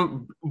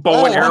gymnasium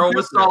bow and arrow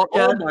assault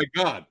yet? Oh my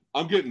god,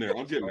 I'm getting there.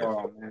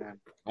 Oh man.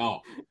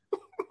 Oh,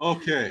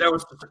 okay. That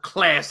was just a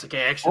classic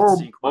action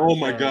sequence. Oh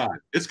my god,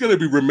 it's gonna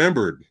be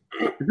remembered.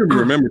 It's gonna be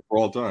remembered for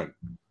all time.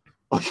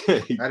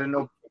 Okay. I didn't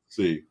know. Let's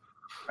see.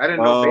 I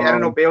didn't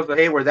know bales of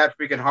hay were that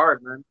freaking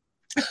hard, man.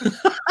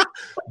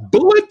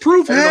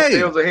 Bulletproof hay.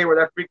 Bales of hay were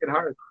that freaking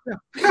hard.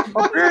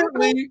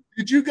 Apparently,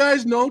 did you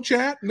guys know,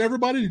 chat and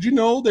everybody? Did you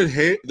know that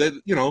hay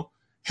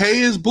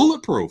is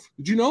bulletproof?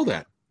 Did you know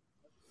that?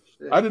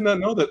 Shit. I did not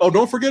know that. Oh,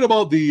 don't forget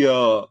about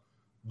the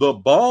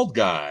bald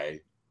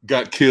guy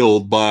got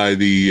killed by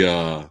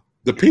the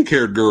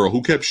pink-haired girl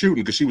who kept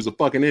shooting because she was a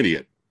fucking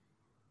idiot.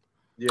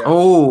 Yeah.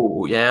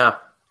 Oh, yeah.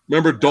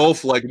 Remember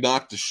Dolph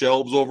knocked the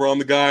shelves over on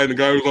the guy, and the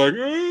guy was like,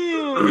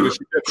 and she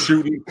kept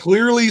shooting,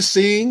 clearly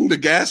seeing the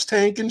gas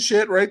tank and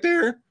shit right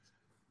there.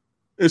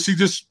 And she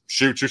just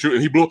shoot,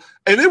 and he blew.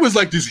 And it was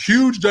like this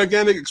huge,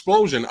 gigantic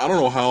explosion. I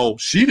don't know how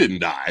she didn't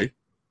die,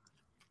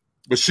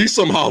 but she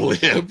somehow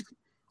lived.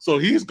 So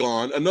he's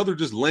gone. Another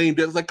just lame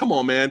death. It's like, come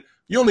on, man.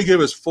 You only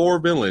gave us 4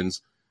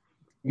 villains.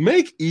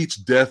 Make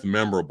each death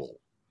memorable.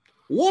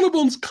 One of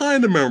them's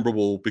kind of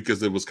memorable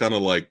because it was kind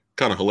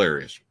of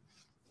hilarious.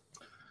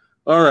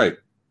 All right.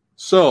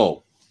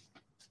 So,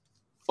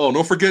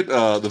 don't forget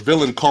the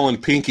villain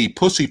calling Pinky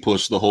Pussy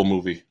Puss the whole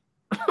movie.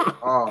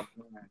 Oh,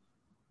 man.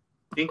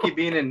 Pinky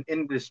being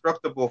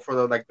indestructible for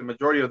the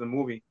majority of the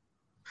movie.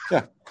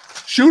 Yeah.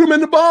 Shoot him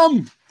in the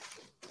bum.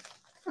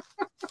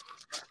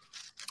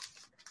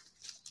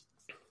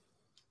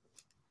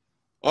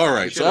 All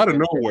right. So out of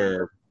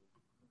nowhere.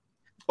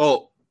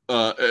 Oh,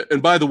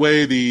 and by the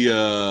way,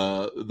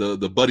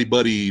 the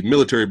buddy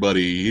military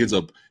buddy,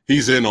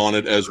 he's in on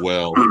it as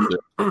well.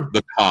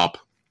 The cop.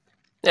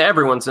 Yeah,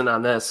 everyone's in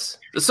on this.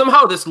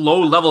 Somehow this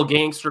low-level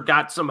gangster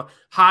got some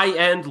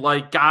high-end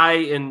like guy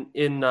in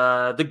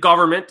the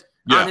government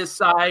on his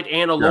side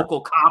and a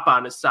local cop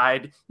on his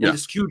side in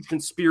this huge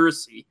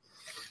conspiracy.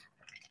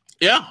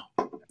 Yeah,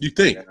 you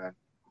think. Yeah.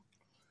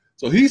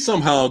 So he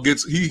somehow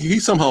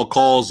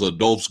calls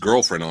Adolph's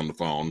girlfriend on the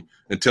phone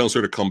and tells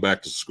her to come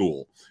back to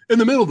school in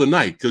the middle of the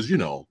night because,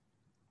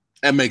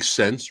 that makes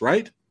sense,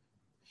 right?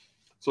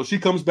 So she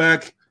comes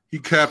back. He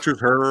captures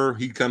her.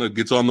 He kind of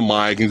gets on the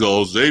mic and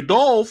goes, "Hey,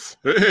 Dolph,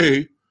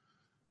 hey,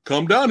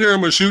 come down here. I'm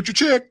going to shoot your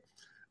chick."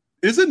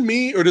 Is it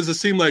me, or does it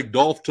seem like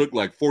Dolph took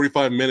like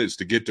 45 minutes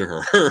to get to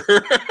her?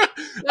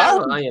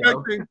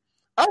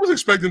 I was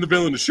expecting the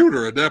villain to shoot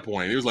her at that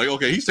point. He was like,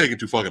 okay, he's taking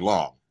too fucking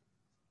long.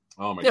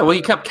 Oh my God. Well,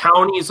 he kept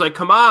counting. He's like,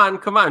 come on.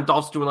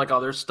 Dolph's doing like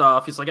other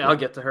stuff. He's like, I'll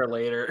get to her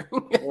later.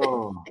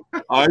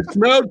 I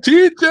smell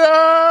teacher.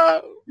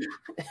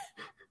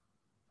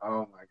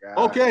 Oh my God.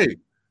 Okay.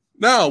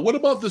 Now, what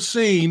about the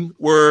scene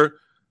where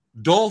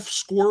Dolph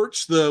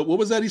squirts what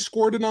was that he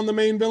squirted on the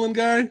main villain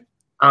guy?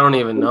 I don't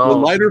even know. The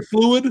lighter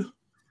fluid?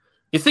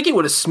 You think he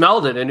would have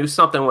smelled it and knew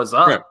something was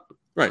up.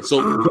 Right.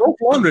 So Dolph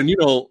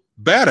Lundgren,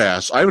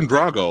 badass, Ivan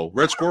Drago,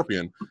 Red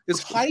Scorpion,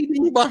 is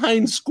hiding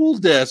behind school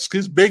desks,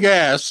 his big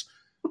ass,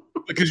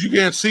 because you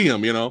can't see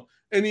him,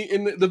 And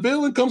the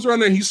villain comes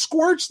around and he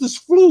squirts this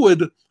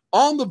fluid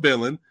on the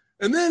villain,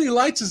 and then he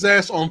lights his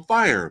ass on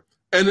fire.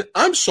 And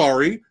I'm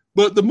sorry,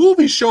 but the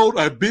movie showed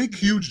a big,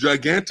 huge,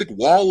 gigantic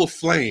wall of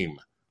flame,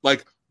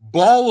 like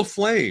ball of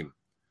flame.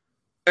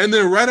 And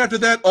then right after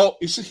that,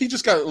 he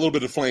just got a little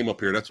bit of flame up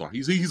here. That's why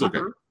he's okay.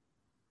 Mm-hmm.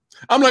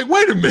 I'm like,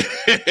 wait a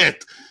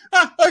minute,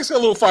 I just got a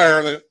little fire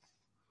on it.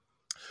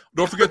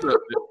 Don't forget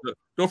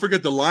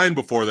the line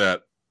before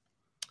that.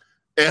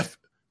 F.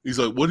 He's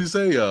like, what did he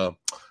say?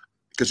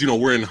 Because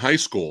we're in high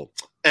school.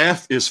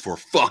 F is for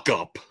fuck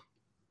up.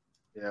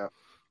 Yeah.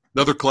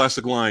 Another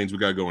classic lines we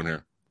got going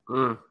here.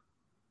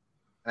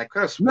 I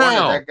could have sworn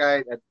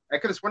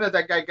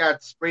that guy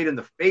got sprayed in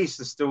the face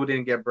and still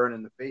didn't get burned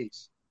in the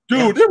face.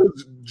 Dude, there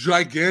was a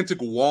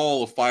gigantic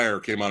wall of fire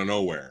came out of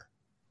nowhere.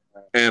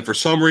 And for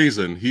some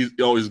reason, he's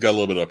always got a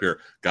little bit up here.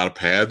 Got to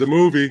pad the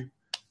movie,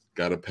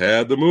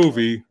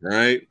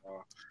 right?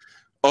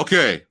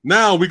 Okay,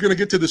 now we're going to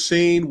get to the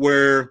scene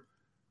where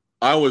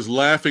I was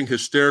laughing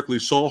hysterically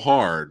so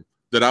hard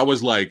that I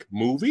was like,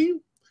 movie?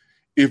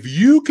 If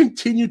you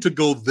continue to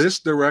go this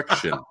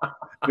direction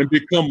and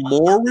become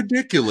more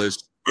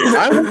ridiculous,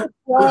 I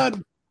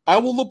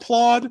will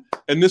applaud,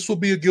 and this will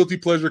be a guilty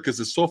pleasure because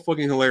it's so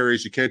fucking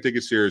hilarious. You can't take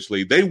it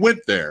seriously. They went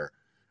there,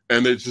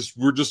 and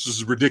we're just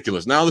as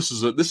ridiculous. Now this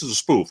is a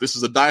spoof. This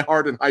is a Die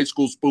Hard in high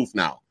school spoof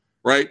now,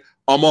 right?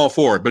 I'm all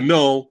for it, but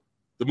no,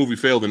 the movie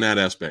failed in that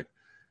aspect.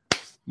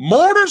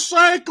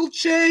 Motorcycle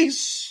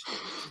chase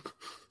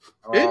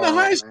in the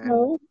high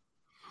school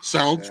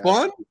sounds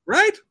fun,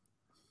 right?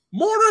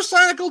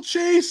 Motorcycle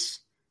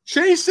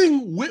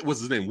chasing. What's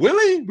his name?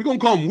 Willie? We're gonna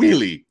call him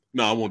Wheelie.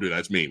 No, I won't do that.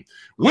 It's mean.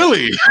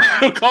 Willie,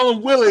 I'll call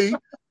him Willie,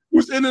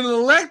 who's in an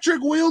electric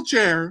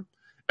wheelchair.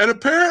 And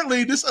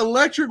apparently this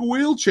electric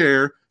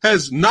wheelchair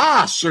has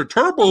NOS or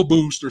turbo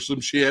boost or some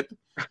shit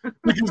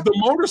because the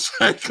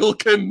motorcycle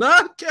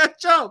cannot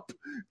catch up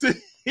to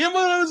him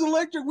on his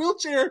electric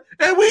wheelchair.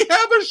 And we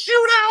have a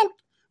shootout.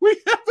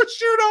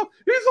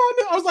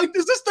 I was like,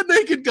 is this the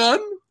Naked Gun?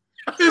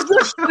 Is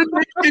this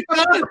the Naked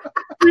Gun?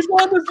 He's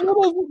on this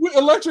little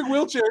electric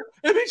wheelchair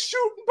and he's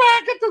shooting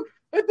back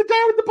at the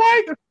guy with the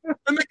bike,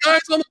 and the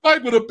guy's on the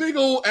bike with a big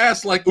old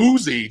ass like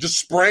Uzi, just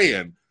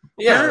spraying.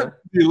 Yeah, apparently,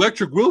 the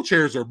electric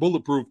wheelchairs are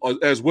bulletproof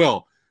as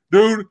well,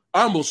 dude.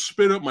 I almost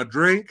spit up my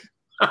drink.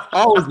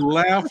 I was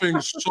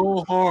laughing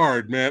so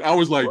hard, man. I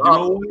was like, you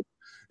know what?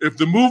 If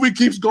the movie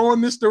keeps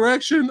going this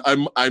direction,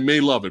 I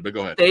may love it. But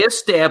go ahead. They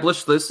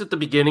established this at the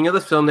beginning of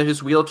the film that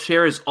his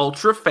wheelchair is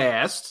ultra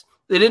fast.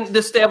 They didn't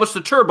establish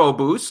the turbo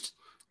boost,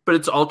 but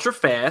it's ultra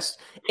fast.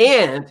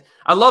 And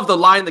I love the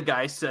line the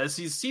guy says.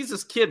 He sees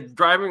this kid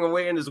driving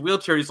away in his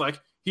wheelchair. He's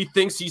like, he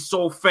thinks he's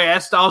so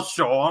fast, I'll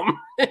show him.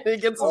 He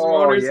gets his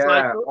motorcycle.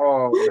 Yeah.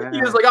 Oh, man.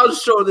 He was like, I'll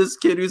show this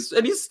kid.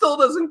 And he still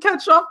doesn't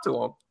catch up to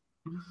him.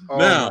 Oh,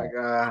 now, my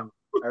God.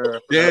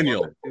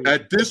 Daniel,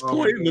 at this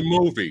point in the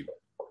movie,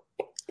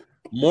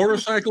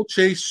 motorcycle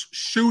chase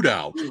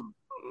shootout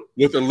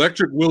with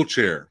electric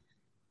wheelchair.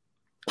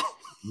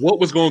 What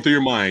was going through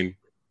your mind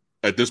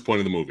at this point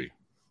in the movie?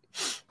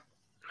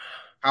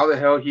 How the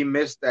hell he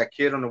missed that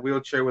kid on the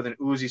wheelchair with an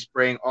Uzi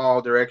spraying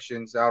all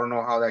directions? I don't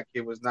know how that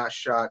kid was not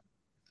shot.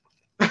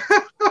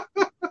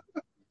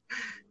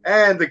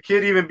 And the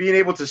kid even being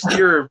able to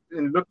steer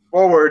and look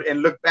forward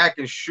and look back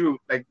and shoot,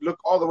 like look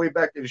all the way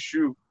back and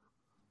shoot.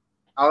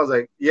 I was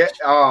like, yeah,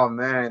 oh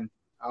man.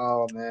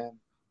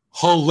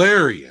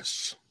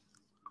 Hilarious.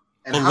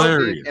 And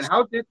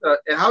how did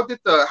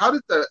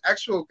the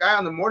actual guy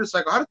on the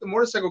motorcycle? How did the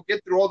motorcycle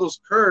get through all those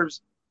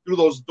curves through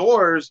those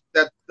doors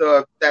that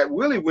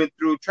Willie went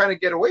through trying to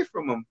get away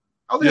from him.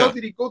 How the hell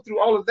did he go through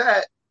all of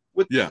that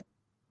with the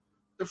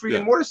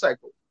freaking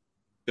motorcycle?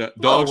 Yeah,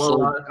 dog.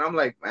 And I'm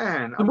like,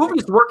 man, the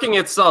movie's working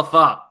itself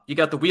up. You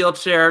got the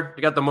wheelchair,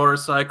 you got the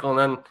motorcycle, and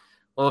then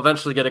we'll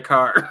eventually get a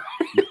car.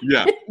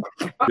 Yeah.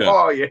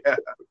 Oh yeah.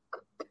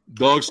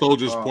 Dog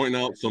Soldier's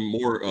pointing out some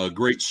more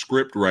great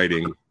script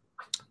writing.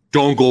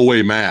 Don't go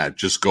away mad,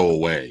 just go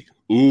away.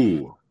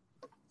 Ooh,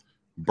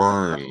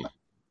 burn.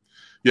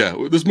 Yeah,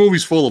 this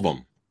movie's full of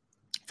them.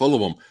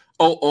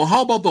 Oh,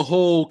 how about the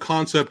whole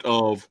concept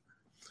of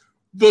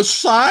the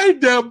side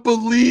that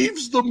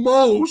believes the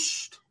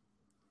most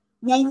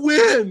will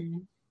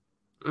win?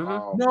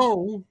 Mm-hmm.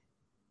 No.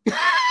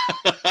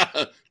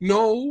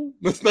 No,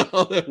 that's not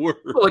how that works.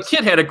 Well, the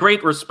kid had a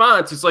great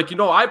response. He's like,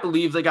 I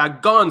believe they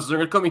got guns. They're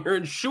going to come here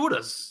and shoot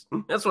us.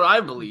 That's what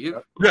I believe.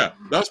 Yeah,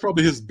 that's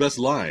probably his best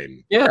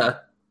line. Yeah.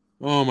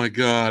 Oh, my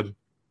God.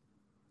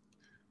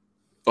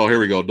 Oh, here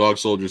we go. Dog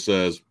Soldier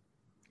says,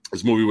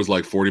 this movie was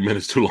like 40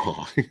 minutes too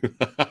long.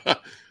 The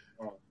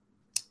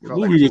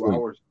movie was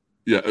hours.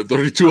 Yeah,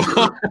 32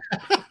 hours.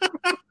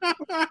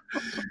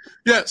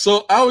 Yeah,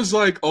 so I was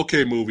like,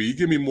 okay, movie, you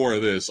give me more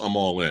of this, I'm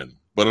all in.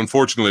 But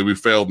unfortunately, we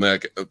failed in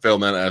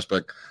that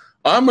aspect.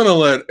 I'm going to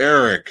let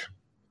Eric.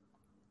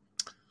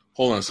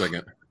 Hold on a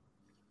second.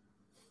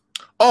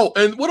 Oh,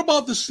 and what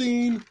about the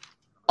scene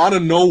out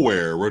of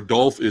nowhere where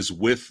Dolph is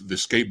with the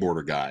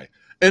skateboarder guy?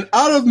 And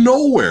out of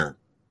nowhere,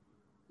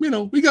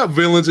 we got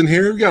villains in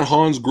here. We got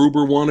Hans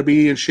Gruber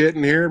wannabe and shit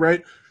in here,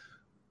 right?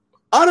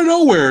 Out of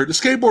nowhere, the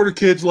skateboarder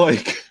kid's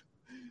like,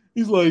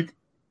 he's like,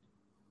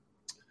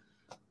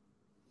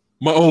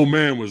 my old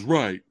man was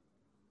right.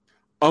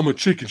 I'm a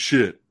chicken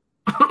shit.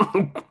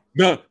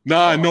 Now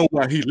I know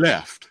why he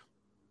left.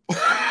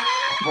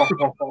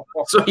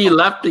 So he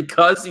left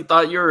because he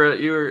thought you were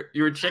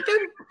a chicken?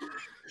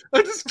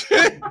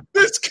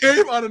 This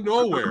came out of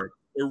nowhere.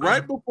 And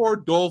right before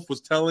Dolph was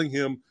telling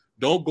him,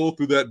 don't go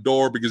through that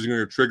door because you're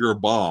going to trigger a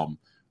bomb.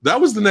 That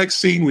was the next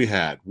scene we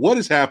had. What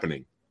is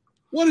happening?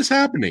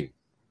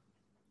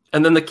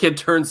 And then the kid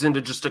turns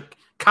into just a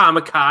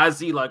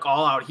kamikaze, like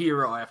all-out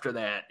hero after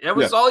that. That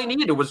was all he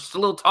needed, was just a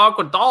little talk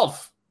with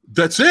Dolph.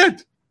 That's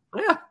it.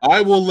 Yeah.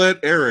 I will let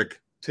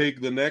Eric take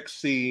the next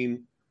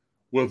scene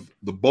with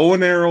the bow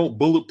and arrow,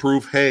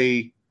 bulletproof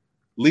hay,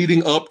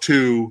 leading up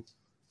to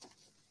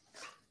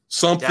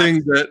something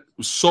that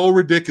was so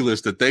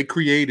ridiculous that they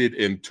created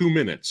in 2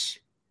 minutes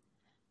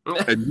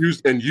and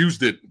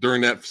used it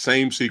during that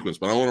same sequence.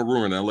 But I don't want to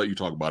ruin it. I'll let you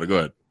talk about it. Go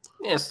ahead.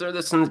 Yes, they're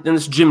in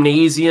this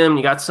gymnasium.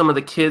 You got some of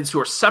the kids who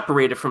are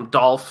separated from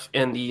Dolph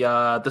and the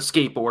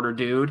skateboarder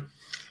dude.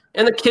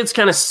 And the kids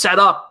kind of set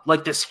up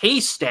like this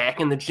haystack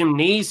in the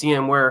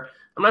gymnasium where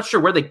I'm not sure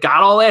where they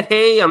got all that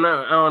hay. I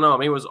don't know.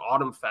 Maybe it was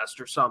Autumn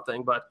Fest or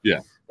something. But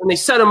yeah, and they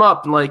set them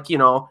up like,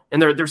 and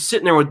they're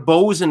sitting there with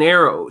bows and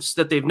arrows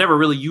that they've never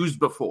really used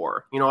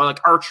before. Like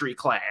archery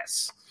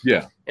class.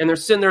 Yeah. And they're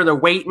sitting there, they're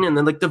waiting, and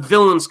then like the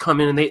villains come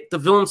in, and the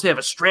villains have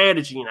a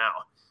strategy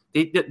now.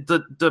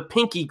 The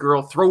pinky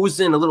girl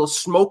throws in a little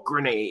smoke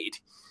grenade,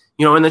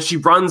 and then she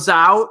runs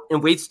out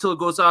and waits till it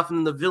goes off,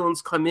 and the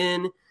villains come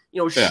in.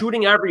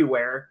 Shooting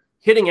everywhere,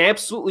 hitting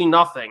absolutely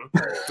nothing.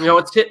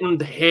 It's hitting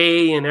the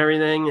hay and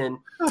everything,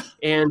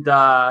 and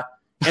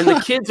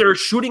the kids are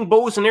shooting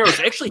bows and arrows.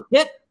 They actually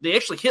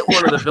hit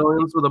one of the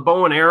villains with a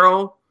bow and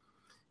arrow,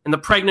 and the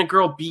pregnant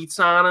girl beats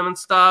on him and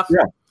stuff.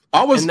 Yeah,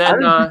 I didn't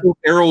think those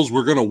arrows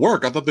were going to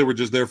work. I thought they were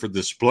just there for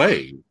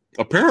display.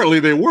 Apparently,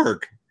 they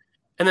work.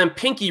 And then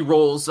Pinky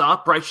rolls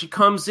up. Right, she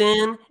comes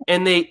in,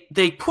 and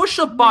they push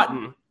a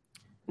button.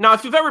 Now,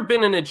 if you've ever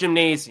been in a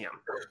gymnasium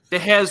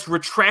that has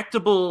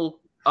retractable,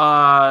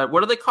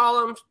 what do they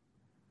call them?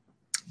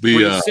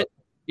 You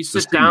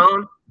sit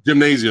down.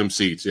 Gymnasium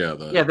seats, yeah.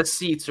 The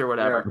seats or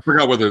whatever. I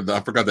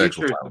forgot the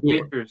actual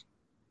title.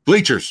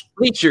 Bleachers,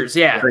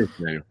 yeah.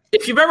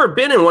 If you've ever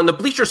been in one, the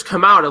bleachers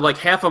come out at like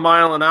half a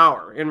mile an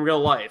hour in real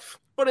life.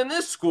 But in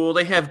this school,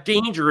 they have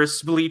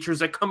dangerous bleachers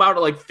that come out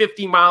at like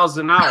 50 miles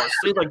an hour. So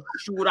they like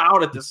shoot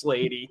out at this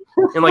lady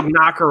and like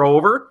knock her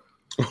over.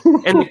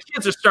 And the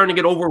kids are starting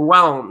to get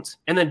overwhelmed.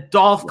 And then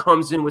Dolph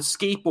comes in with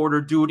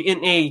skateboarder dude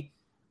in a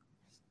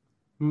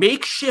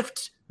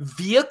makeshift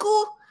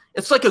vehicle.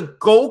 It's like a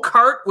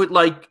go-kart with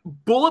like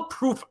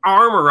bulletproof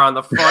armor on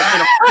the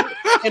front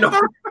and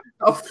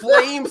a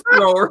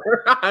flamethrower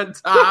on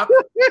top.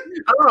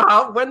 I don't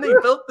know when they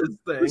built this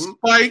thing.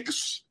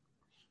 Spikes.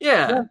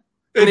 Yeah.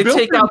 And they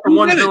take out the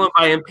one villain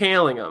by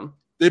impaling him.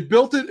 They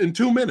built it in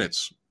 2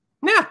 minutes.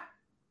 Yeah.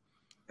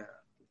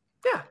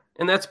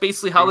 And that's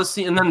basically how the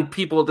scene. And then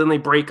they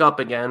break up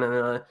again,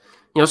 and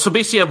so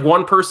basically you have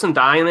one person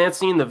die in that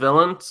scene, the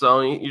villain. So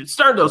you're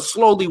starting to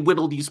slowly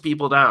whittle these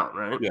people down,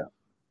 right?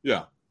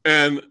 Yeah.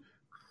 And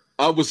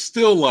I was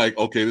still like,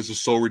 okay, this is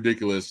so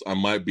ridiculous. I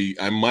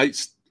might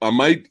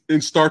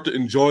start to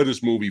enjoy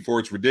this movie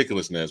for its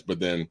ridiculousness, but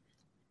then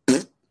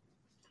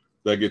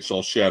that gets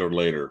all shattered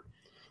later.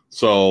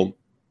 So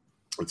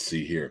let's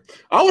see here.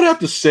 I would have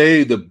to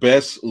say the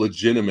best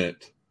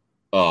legitimate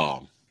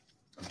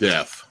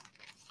death.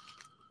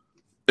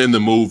 in the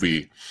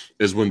movie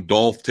is when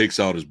Dolph takes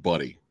out his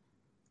buddy,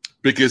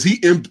 because he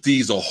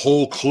empties a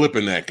whole clip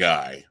in that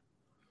guy.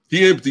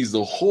 He empties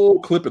the whole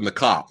clip in the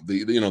cop,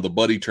 the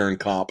buddy turned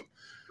cop.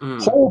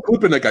 Whole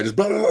clip in that guy, just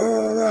blah, blah,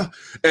 blah, blah.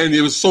 And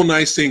it was so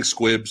nice seeing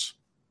squibs.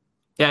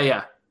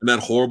 Yeah. And that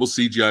horrible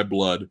CGI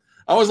blood.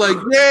 I was like,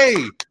 yay,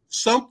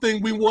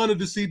 something we wanted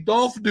to see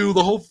Dolph do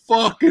the whole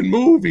fucking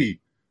movie.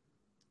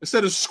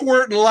 Instead of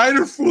squirting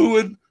lighter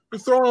fluid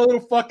and throwing a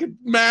little fucking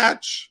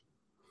match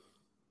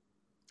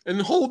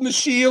and holding the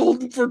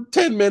shield for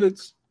 10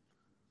 minutes.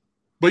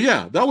 But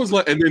yeah, that was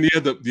like, and then you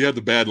had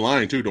the bad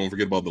line too. Don't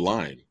forget about the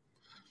line.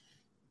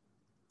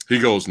 He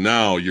goes,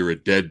 "Now you're a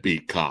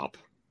deadbeat cop."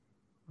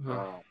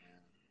 Oh,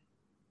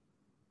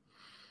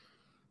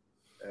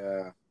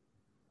 man.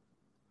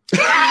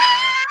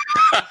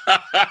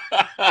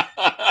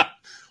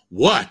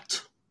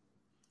 What?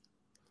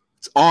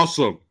 It's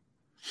awesome.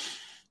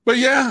 But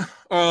yeah,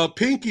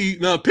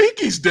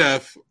 Pinky's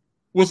death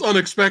was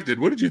unexpected.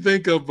 What did you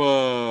think of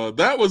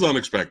that? Was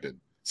unexpected.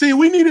 See,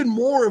 we needed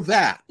more of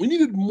that. We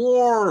needed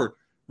more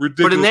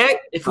ridiculous. But in that,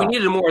 if we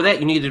needed more of that,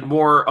 you needed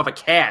more of a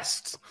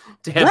cast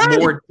to have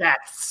more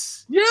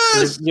deaths.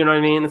 Yes. You know what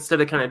I mean? Instead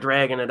of kind of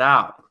dragging it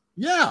out.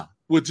 Yeah,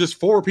 with just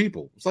 4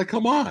 people. It's like,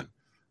 come on.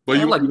 But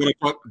you want to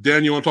talk,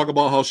 Dan, you want to talk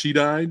about how she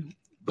died?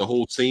 The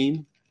whole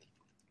scene?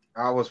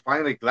 I was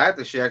finally glad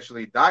that she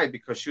actually died,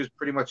 because she was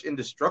pretty much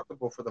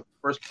indestructible for the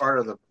first part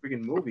of the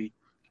freaking movie.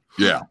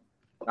 Yeah.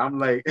 I'm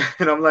like,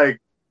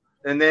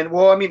 and then,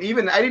 well, I mean,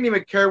 I didn't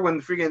even care when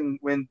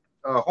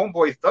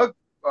homeboy Thug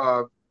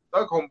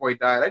homeboy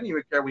died. I didn't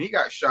even care when he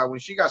got shot. When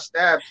she got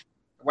stabbed,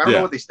 I don't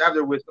know what they stabbed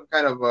her with, some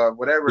kind of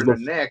whatever in the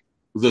neck.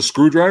 Was it a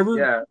screwdriver?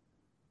 Yeah,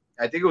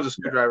 I think it was a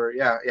screwdriver.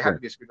 Yeah, it had to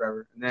be a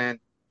screwdriver. And then,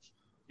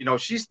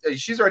 she's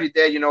already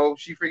dead.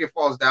 She freaking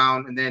falls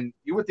down, and then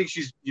you would think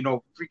she's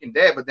freaking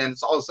dead, but then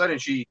all of a sudden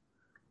she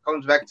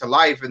comes back to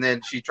life, and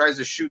then she tries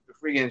to shoot the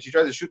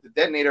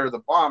detonator or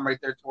the bomb right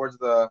there towards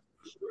the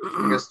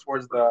power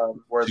station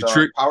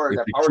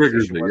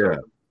was.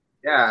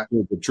 Yeah.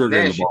 And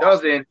then she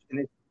doesn't,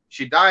 and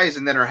she dies,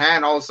 and then her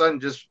hand all of a sudden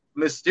just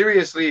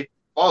mysteriously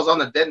falls on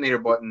the detonator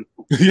button.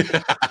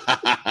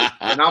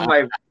 And I'm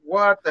like,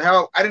 what the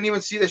hell? I didn't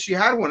even see that she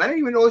had one. I didn't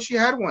even know that she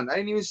had one. I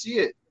didn't even see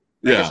it.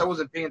 I guess I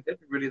wasn't paying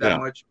attention really that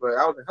much, but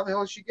I was like, how the hell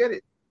did she get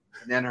it?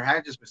 And then her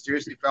hand just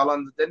mysteriously fell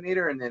on the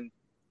detonator, and then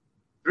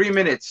 3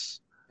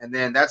 minutes. And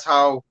then that's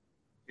how,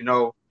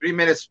 3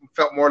 minutes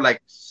felt more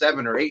like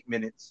 7 or 8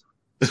 minutes.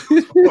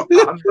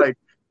 I'm like,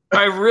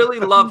 I really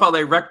love how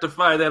they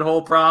rectify that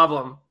whole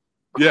problem.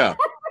 Yeah.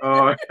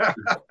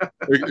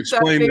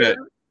 Explain that.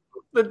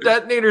 The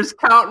detonator's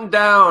counting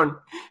down,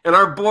 and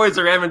our boys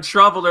are having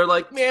trouble. They're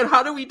like, man,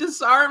 how do we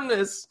disarm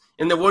this?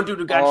 And the one dude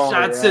who got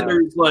shot sitting there,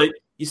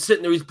 he's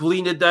sitting there, he's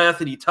bleeding to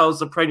death, and he tells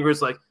the pregnant,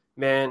 he's like,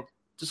 man,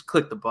 just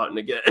click the button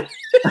again.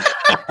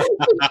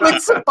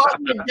 Clicks the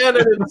button again,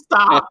 and it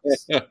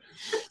stops.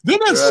 Then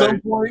at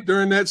some point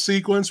during that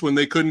sequence, when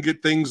they couldn't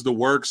get things to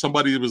work,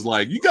 somebody was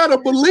like, you got to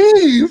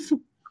believe.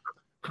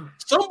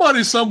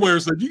 Somebody somewhere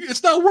said,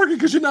 it's not working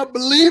because you're not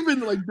believing.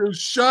 Like, dude,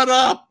 shut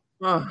up.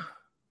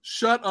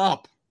 Shut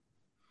up.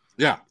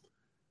 Yeah.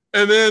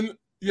 And then,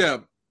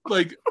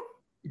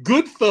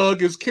 Good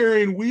Thug is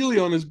carrying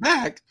Wheelie on his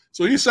back,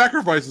 so he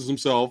sacrifices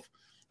himself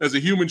as a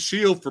human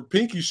shield for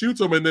Pinky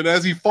shoots him, and then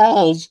as he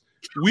falls,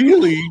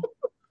 Willie,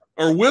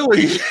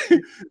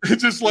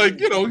 it's just like,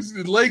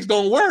 his legs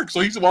don't work,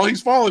 so while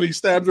he's falling, he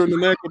stabs her in the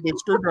neck with a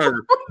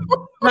screwdriver.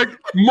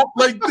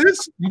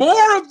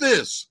 More of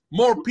this.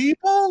 More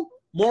people,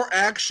 more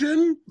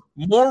action,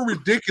 more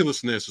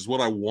ridiculousness is what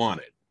I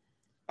wanted.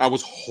 I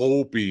was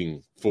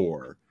hoping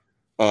for.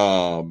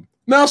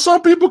 Now,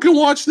 some people can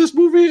watch this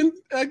movie, and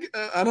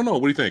I don't know.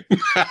 What do you think?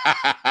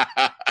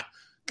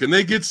 Can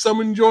they get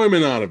some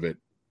enjoyment out of it?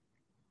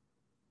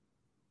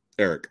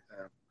 Eric?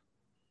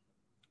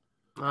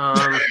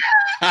 I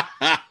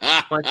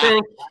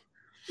think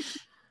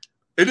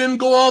it didn't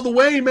go all the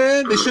way,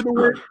 man. They should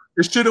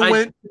have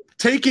went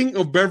Taking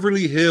of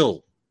Beverly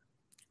Hill.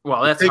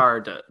 Well, that's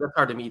hard to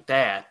meet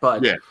that,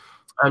 but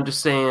I'm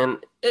just saying,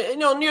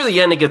 near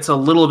the end it gets a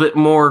little bit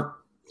more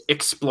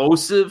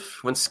explosive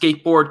when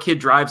Skateboard Kid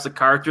drives the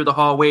car through the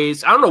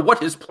hallways. I don't know what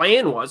his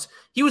plan was.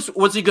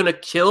 Was he going to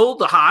kill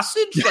the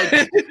hostage?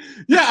 Like,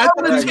 I'm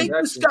going to take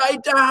this guy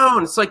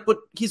down. It's like, but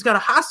he's got a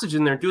hostage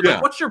in there, dude.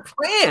 Like, what's your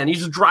plan? He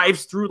just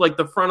drives through like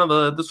the front of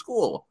the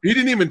school. He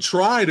didn't even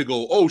try to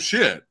go, oh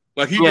shit.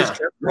 Like he just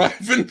kept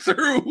driving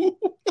through.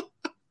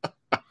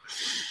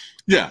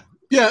 Yeah.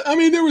 I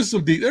mean, there was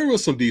some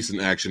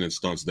decent action and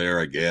stunts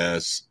there, I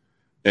guess.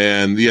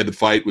 And he had the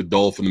fight with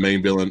Dolph and the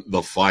main villain.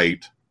 The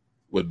fight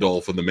with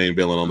Dolph and the main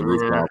villain on the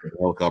rooftop and the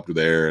helicopter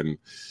there, and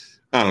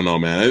I don't know,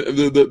 man.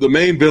 The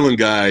main villain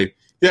guy,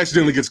 he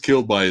accidentally gets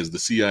killed by the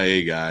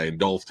CIA guy, and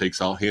Dolph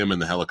takes out him in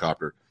the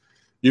helicopter.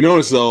 You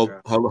notice how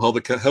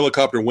the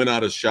helicopter went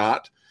out of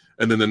shot,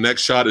 and then the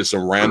next shot is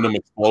some random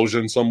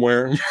explosion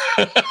somewhere.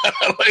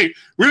 Like,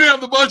 we didn't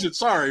have the budget.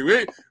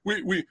 Sorry,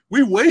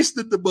 we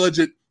wasted the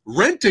budget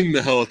renting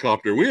the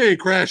helicopter. We ain't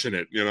crashing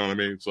it. You know what I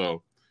mean?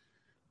 So,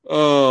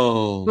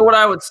 Oh. But what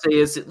I would say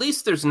is at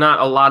least there's not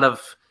a lot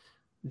of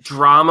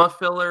drama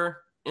filler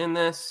in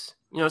this.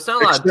 It's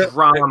not a lot of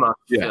drama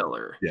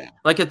filler. Yeah.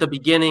 Like at the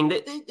beginning,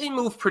 they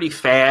move pretty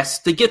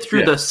fast. They get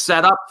through the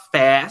setup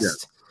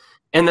fast.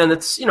 Yeah. And then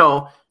it's,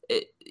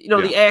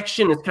 the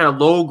action is kind of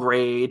low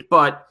grade.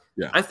 But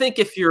I think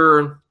if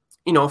you're,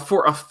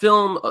 for a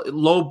film,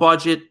 low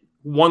budget,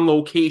 one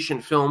location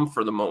film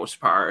for the most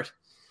part,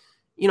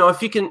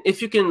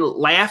 if you can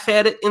laugh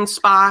at it in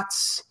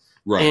spots,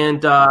 right,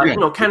 and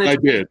kind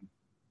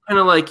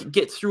of like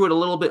get through it a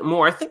little bit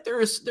more, I think there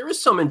is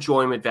some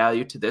enjoyment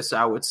value to this.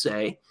 I would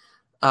say,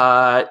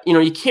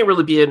 you can't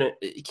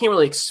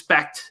really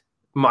expect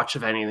much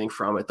of anything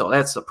from it, though.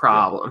 That's the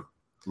problem,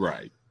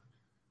 right?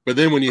 But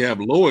then when you have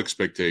low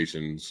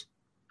expectations,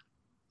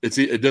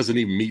 it doesn't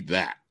even meet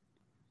that.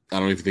 I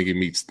don't even think it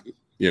meets.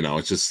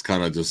 It's just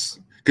kind of just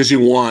because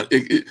you want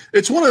it.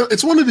 It's one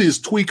of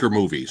these tweaker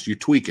movies. You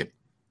tweak it.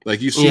 Like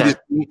you see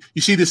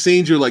the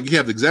scenes, you're like, you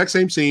have the exact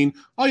same scene.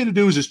 All you have to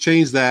do is just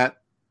change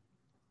that,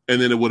 and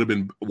then it would have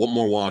been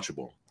more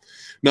watchable.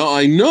 Now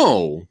I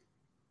know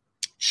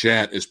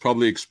chat is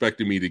probably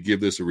expecting me to give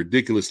this a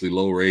ridiculously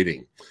low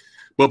rating,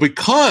 but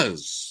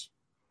because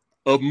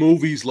of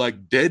movies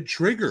like Dead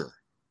Trigger,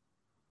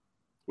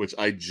 which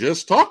I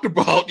just talked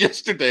about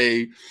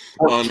yesterday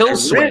on Kill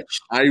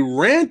Switch, I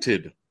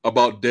ranted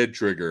about Dead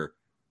Trigger,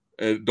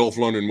 a Dolph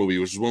Lundgren movie,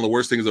 which is one of the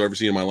worst things I've ever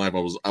seen in my life.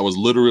 I was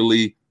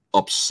literally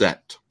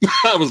upset.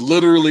 I was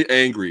literally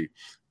angry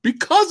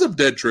because of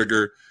Dead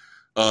Trigger.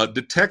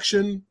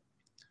 Detection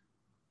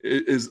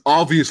is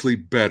obviously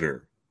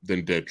better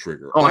than Dead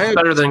Trigger. Oh, it's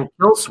better than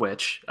Kill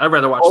Switch. I'd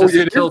rather watch this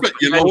than Kill Switch.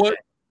 You know what?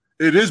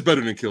 It is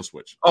better than Kill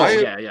Switch. Oh,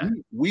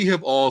 We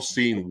have all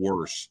seen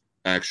worse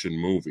action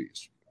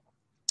movies.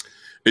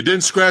 It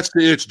didn't scratch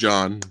the itch,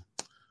 John.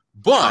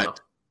 But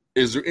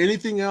is there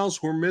anything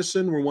else we're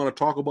missing? We want to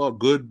talk about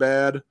good,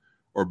 bad,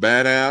 or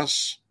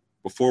badass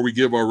before we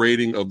give our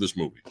rating of this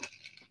movie?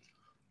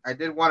 I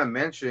did want to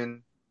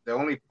mention the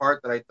only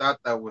part that I thought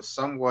that was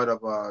somewhat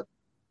of a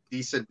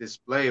decent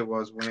display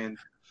was when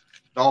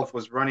Dolph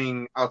was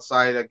running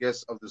outside, I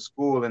guess, of the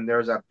school, and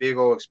there's that big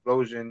old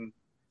explosion.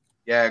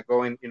 Yeah,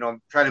 going,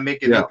 trying to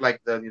make it look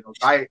like the,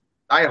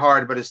 Die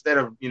Hard, but instead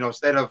of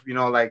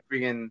like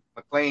freaking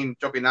McClane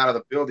jumping out of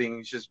the building,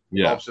 it's just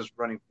Dolph's just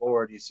running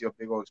forward. You see a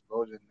big old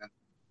explosion. And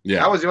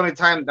that was the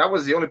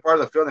only part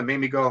of the film that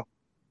made me go,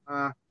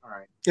 all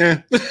right.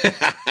 Yeah.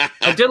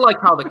 I did like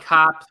how the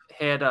cop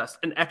had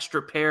an extra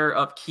pair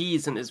of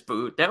keys in his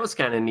boot. That was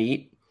kind of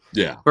neat.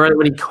 Yeah. Or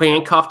when he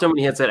handcuffed him and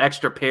he has that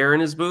extra pair in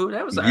his boot.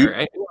 That was all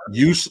right.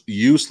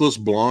 Useless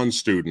blonde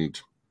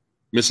student,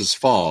 Mrs.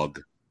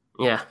 Fogg.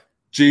 Yeah.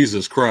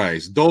 Jesus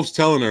Christ. Dolph's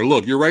telling her,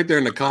 look, you're right there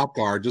in the cop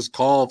car. Just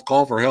call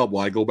for help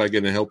while I go back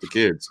in and help the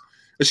kids.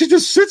 And she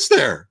just sits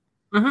there.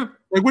 Mm-hmm.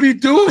 Like, what are you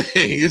doing?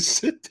 You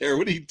sit there.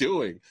 What are you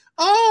doing?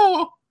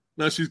 Oh.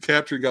 Now she's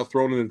captured, got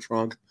thrown in the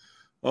trunk.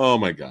 Oh,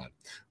 my God.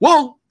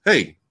 Well,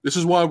 hey, this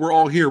is why we're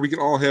all here. We can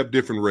all have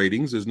different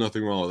ratings. There's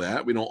nothing wrong with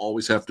that. We don't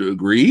always have to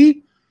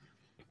agree.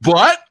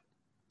 But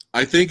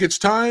I think it's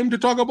time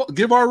to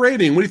give our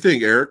rating. What do you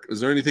think, Eric?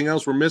 Is there anything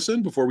else we're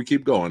missing before we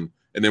keep going?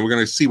 And then we're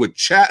going to see what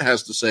chat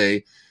has to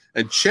say.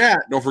 And chat,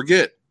 don't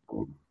forget,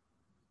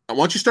 I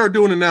want you to start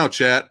doing it now,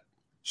 chat.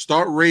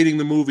 Start rating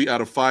the movie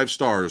out of 5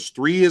 stars.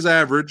 3 is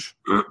average.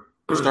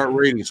 Start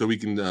rating so we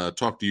can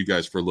talk to you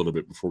guys for a little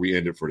bit before we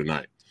end it for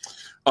tonight.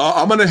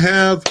 I'm going to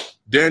have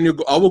Daniel.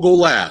 I will go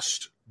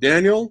last.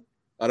 Daniel,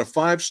 out of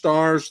 5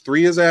 stars,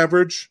 3 is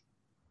average.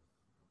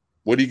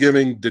 What are you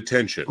giving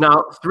Detention?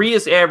 Now, 3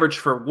 is average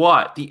for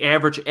what? The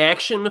average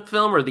action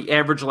film or the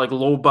average like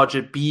low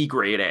budget B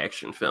grade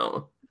action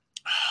film?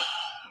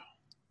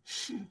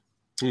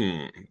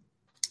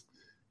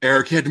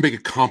 Eric, you had to make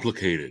it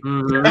complicated.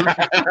 Mm-hmm.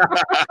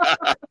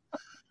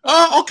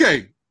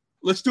 Okay.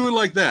 Let's do it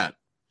like that.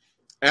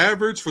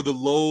 Average for the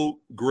low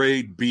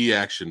grade B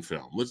action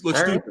film. Let's do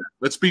that.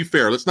 Let's be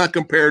fair. Let's not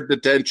compare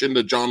Detention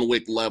to John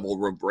Wick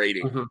level of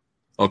rating. Mm-hmm.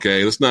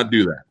 Okay, let's not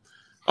do that.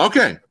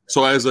 Okay,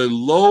 so as a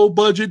low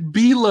budget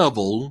B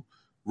level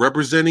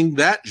representing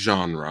that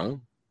genre,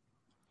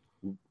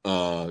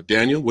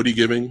 Daniel, what are you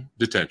giving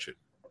Detention?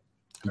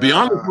 Be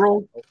honest,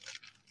 bro.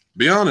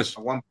 Be honest.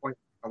 A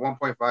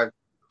 1.5.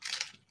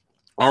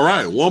 All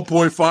right,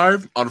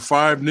 1.5 out of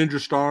 5 ninja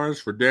stars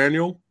for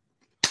Daniel.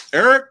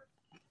 Eric,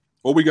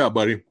 what we got,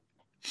 buddy?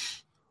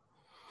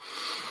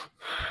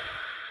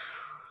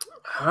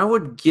 I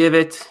would give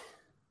it,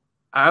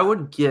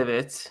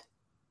 if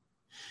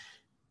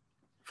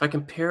I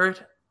compare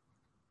it,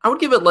 I would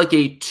give it like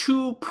a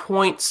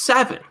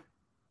 2.7.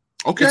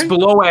 Okay. It's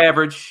below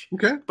average.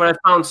 Okay. But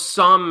I found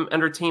some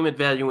entertainment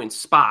value in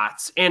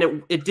spots,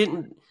 and it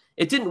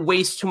didn't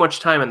waste too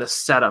much time in the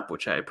setup,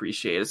 which I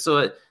appreciated. So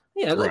like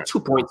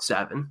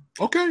 2.7.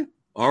 Okay.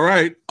 All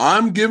right.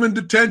 I'm giving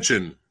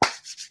Detention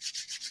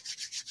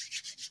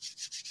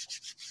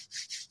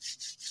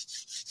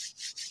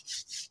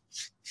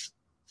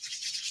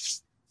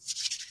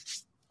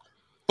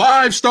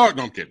 5 stars.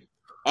 No, I'm kidding.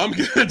 I'm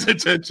giving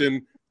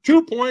Detention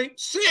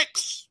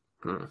 2.6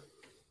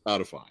 out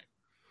of 5.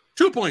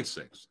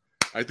 2.6.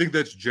 I think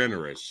that's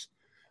generous.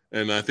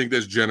 And I think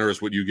that's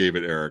generous what you gave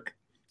it, Eric.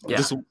 Yeah.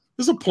 This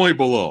is a point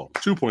below.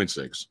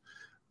 2.6.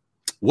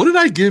 What did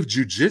I give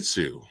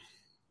jiu-jitsu?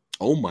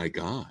 Oh, my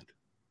God.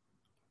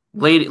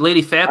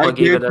 Lady Fatma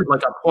gave it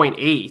like a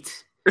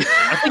 0.8.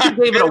 I think you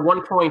gave it a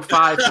 1.5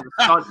 for the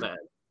stuntman.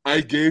 I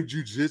gave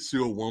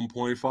jiu-jitsu a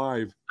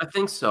 1.5. I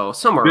think so.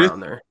 Somewhere around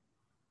there.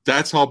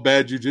 That's how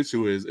bad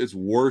jiu-jitsu is. It's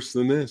worse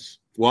than this.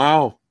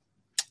 Wow.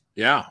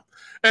 Yeah.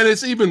 And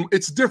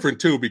it's different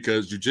too,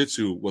 because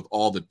jiu-jitsu with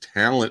all the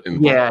talent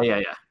involved.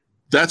 Yeah.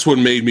 That's what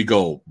made me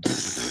go,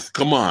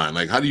 come on.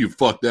 Like, how do you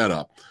fuck that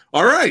up?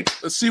 All right.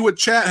 Let's see what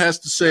chat has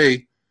to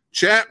say.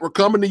 Chat, we're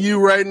coming to you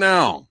right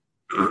now.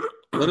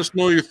 Let us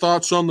know your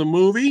thoughts on the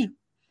movie.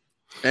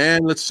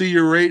 And let's see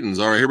your ratings.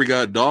 All right, here we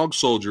got Dog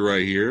Soldier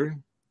right here.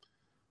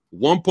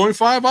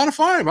 1.5 out of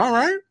 5. All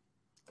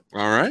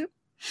right.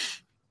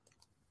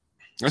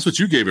 That's what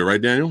you gave it,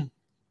 right, Daniel?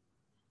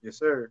 Yes,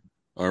 sir.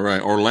 All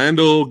right.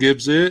 Orlando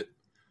gives it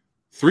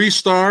 3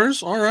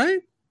 stars. All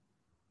right.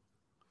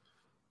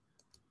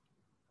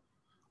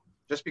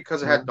 Just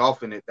because it had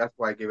Dolph in it, that's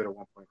why I gave it a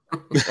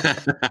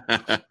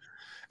 1.5.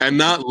 And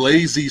not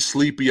lazy,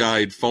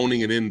 sleepy-eyed,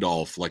 phoning it in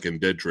Dolph like in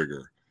Dead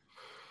Trigger.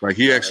 Like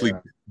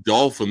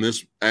Dolph in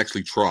this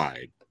actually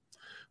tried.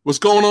 What's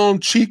going on,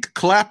 Cheek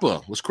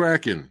Clappa? What's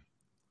cracking?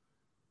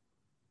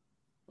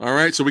 All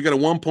right, so we got a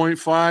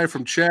 1.5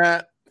 from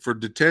chat for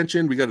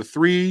Detention. We got a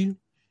 3.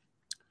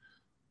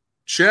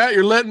 Chat,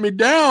 you're letting me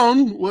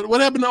down.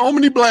 What happened to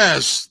Omni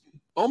Blast?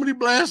 Omni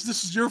Blast,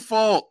 this is your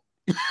fault.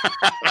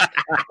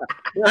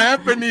 What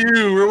happened to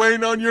you? We're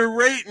waiting on your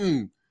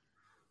rating.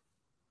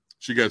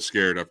 She got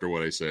scared after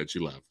what I said. She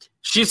left.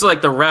 She's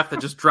like the ref that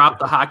just dropped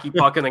the hockey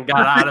puck and then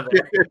got out of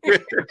there.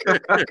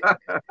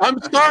 I'm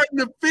starting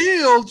to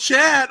feel,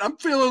 chat, I'm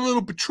feeling a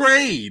little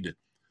betrayed.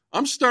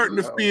 I'm starting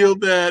to feel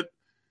that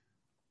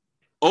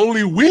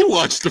only we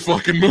watched the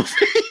fucking movie.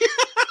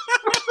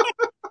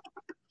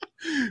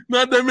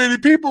 Not that many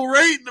people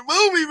rating the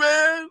movie,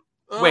 man.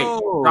 Wait,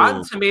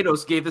 Rotten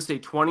Tomatoes gave this a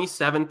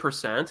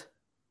 27%.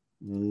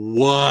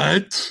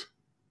 What?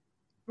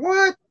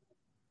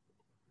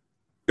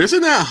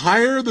 Isn't that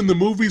higher than the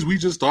movies we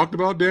just talked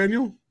about,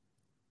 Daniel?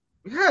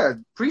 Yeah,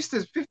 Priest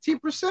is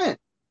 15%.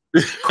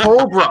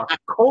 Cobra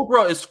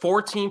is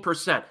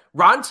 14%.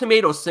 Rotten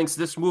Tomatoes thinks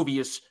this movie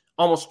is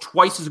almost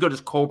twice as good as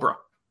Cobra.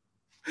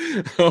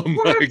 Oh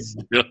my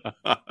God.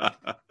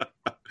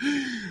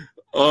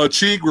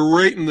 Cheek, we're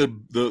rating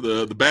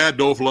the bad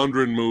Dolph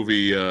Lundgren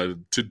movie to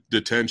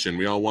Detention.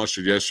 We all watched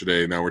it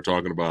yesterday. Now we're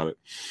talking about it.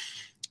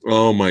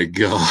 Oh my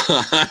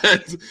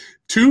God.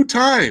 2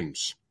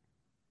 times.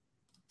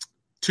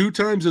 2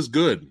 times as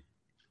good.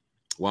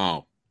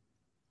 Wow.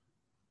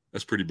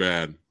 That's pretty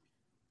bad.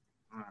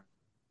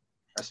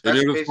 As fast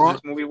paced as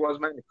this movie was,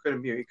 man, it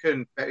couldn't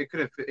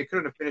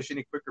have finished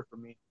any quicker for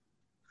me.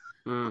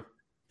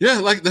 Yeah,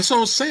 like that's what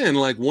I was saying.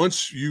 Like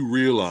once you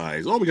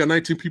realize, we got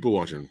 19 people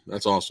watching.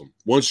 That's awesome.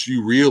 Once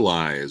you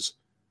realize,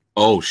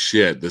 oh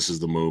shit, this is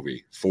the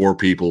movie. 4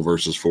 people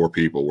versus 4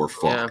 people. We're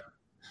fucked. Yeah.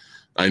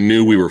 I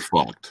knew we were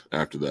fucked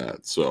after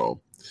that.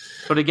 So,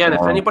 but again,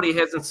 if anybody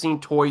hasn't seen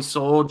Toy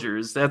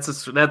Soldiers, that's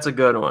a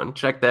good one.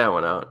 Check that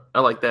one out.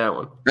 I like that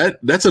one.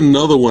 That's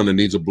another one that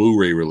needs a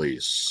Blu-ray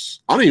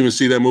release. I don't even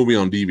see that movie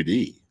on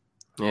DVD.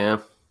 Yeah.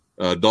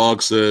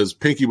 Dog says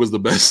Pinky was the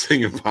best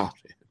thing about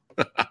it.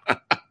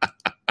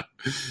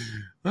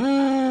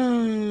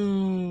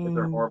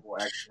 They're horrible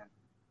action.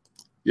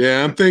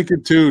 Yeah, I'm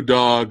thinking too,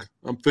 dog.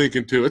 I'm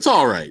thinking too. It's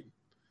all right.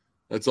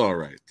 That's all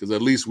right, because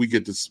at least we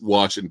get to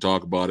watch it and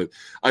talk about it.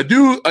 I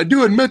do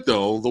admit,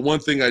 though, the one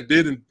thing I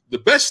did, and the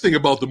best thing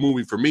about the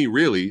movie for me,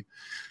 really,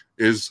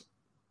 is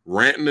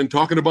ranting and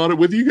talking about it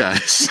with you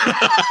guys.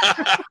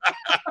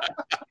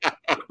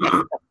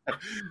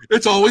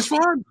 It's always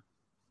fun.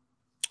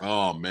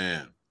 Oh,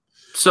 man.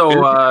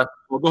 So, well,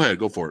 go ahead.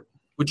 Go for it.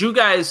 Would you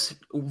guys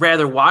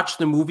rather watch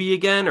the movie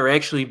again or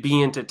actually be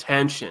in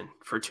detention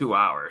for 2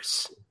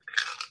 hours?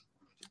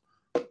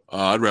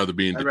 I'd rather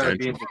be in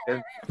detention.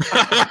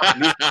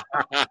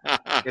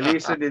 At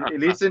least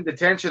in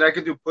detention, I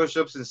could do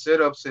push-ups and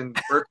sit-ups and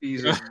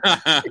burpees.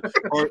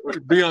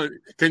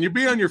 Can you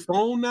be on your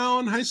phone now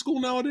in high school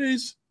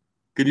nowadays?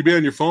 Can you be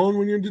on your phone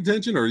when you're in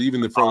detention, or even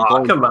the phone?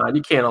 Oh, come on,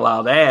 you can't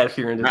allow that if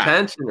you're in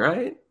detention,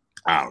 right?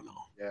 I don't know.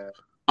 Yeah,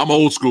 I'm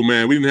old school,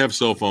 man. We didn't have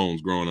cell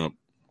phones growing up.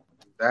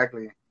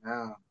 Exactly.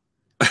 No.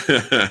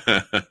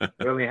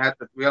 we only had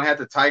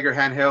the Tiger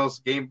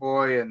handhelds, Game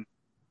Boy, and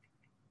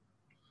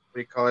what do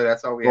you call it?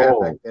 That's all we had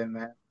back then,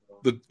 man.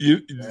 So,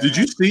 did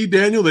you see,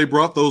 Daniel? They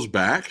brought those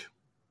back.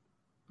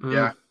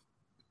 Yeah.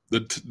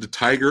 The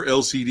Tiger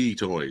LCD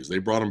toys. They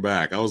brought them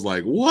back. I was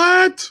like,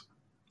 what?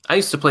 I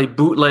used to play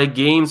bootleg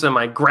games on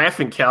my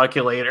graphing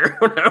calculator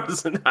when I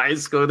was in high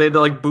school. They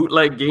had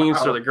bootleg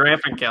games for the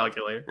graphing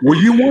calculator. Were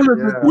you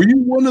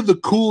one of the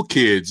cool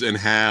kids and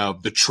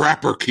have the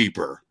Trapper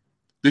Keeper?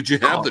 Did you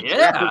have the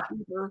Trapper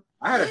Keeper?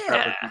 I had a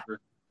Trapper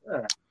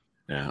Keeper.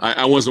 Yeah,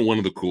 I wasn't one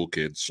of the cool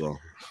kids, so.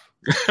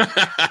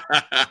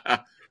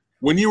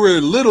 When you were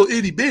a little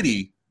itty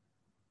bitty,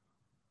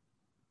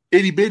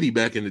 itty bitty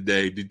back in the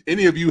day. Did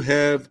any of you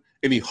have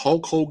any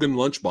Hulk Hogan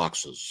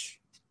lunchboxes?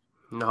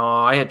 No,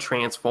 I had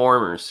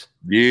Transformers.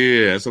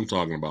 Yeah, that's what I'm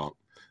talking about.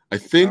 I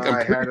think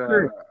I'm pretty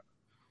sure.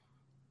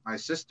 My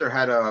sister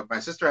had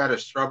a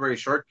strawberry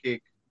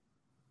shortcake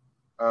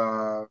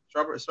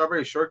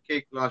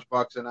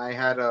lunchbox, and I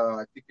had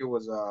I think it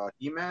was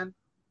He-Man.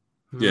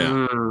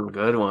 Yeah.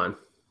 Good one.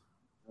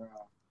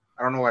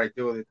 I don't know what I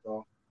do with it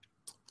though.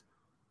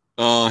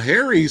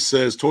 Harry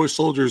says Toy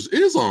Soldiers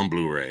is on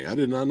Blu-ray. I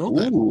did not know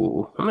that.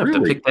 Ooh, I'm gonna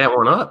have to pick that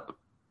one up.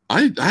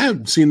 I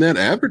haven't seen that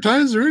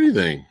advertised or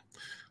anything.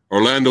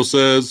 Orlando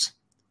says,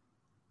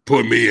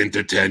 "Put me in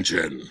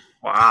detention."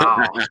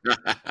 Wow.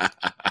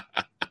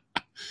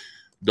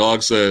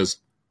 Dog says,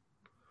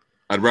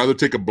 "I'd rather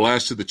take a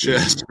blast to the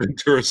chest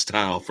than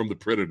Style from the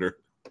Predator."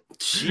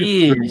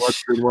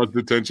 Jeez. Than watch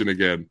Detention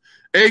again.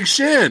 Egg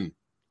Shin,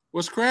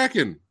 what's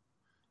cracking?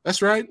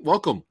 That's right.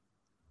 Welcome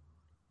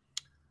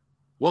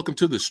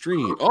to the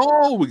stream.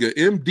 Oh, we got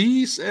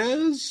MD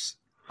says,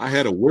 I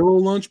had a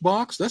Willow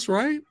lunchbox. That's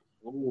right.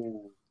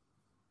 Ooh.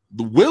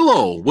 The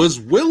Willow. Was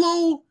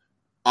Willow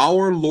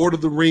our Lord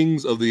of the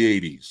Rings of the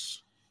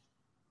 80s?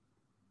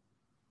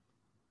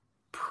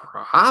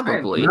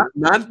 Probably.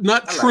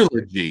 Not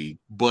trilogy,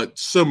 but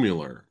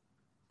similar.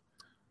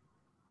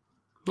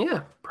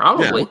 Yeah,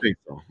 probably.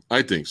 Yeah,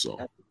 I think so.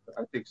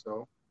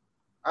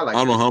 I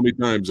don't know how many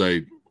times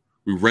we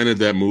rented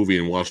that movie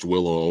and watched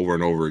Willow over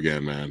and over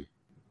again, man.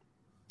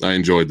 I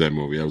enjoyed that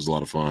movie. That was a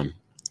lot of fun.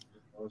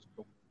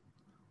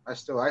 I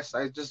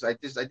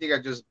think I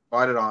just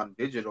bought it on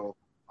digital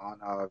on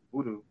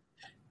Voodoo.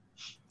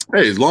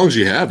 Hey, as long as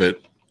you have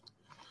it.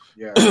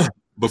 Yeah.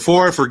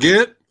 Before I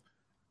forget,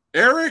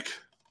 Eric.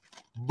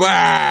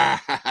 Bah!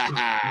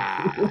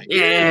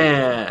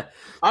 Yeah.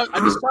 I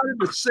decided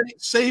to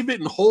save it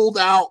and hold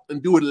out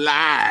and do it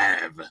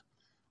live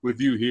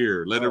with you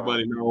here. Let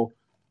everybody know.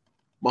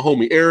 My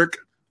homie Eric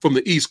from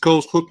the East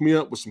Coast hooked me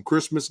up with some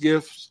Christmas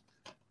gifts.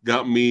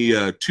 Got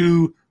me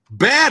 2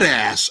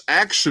 badass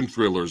action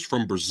thrillers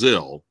from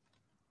Brazil.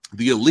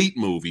 The Elite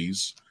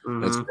movies.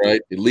 Mm-hmm. That's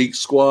right. Elite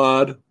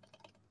Squad.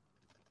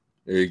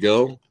 There you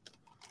go.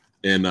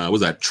 And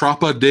was that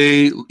Tropa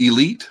de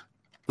Elite?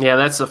 Yeah,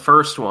 that's the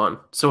first one.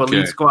 So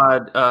Elite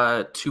Squad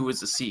 2 is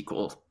the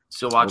sequel.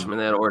 So watch them in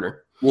that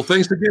order. Well,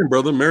 thanks again,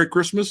 brother. Merry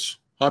Christmas.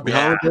 Happy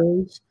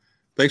holidays.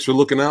 Thanks for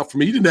looking out for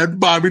me. You didn't have to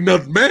buy me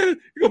nothing, man.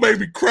 You're going to make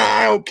me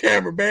cry on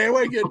camera, man.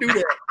 Why you got to do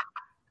that?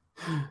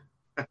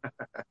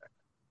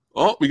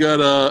 Oh, we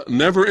got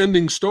Never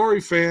Ending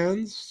Story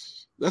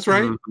fans. That's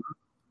right. Mm-hmm.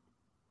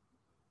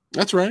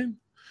 That's right.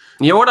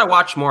 You know what I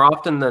watch more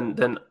often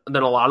than a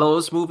lot of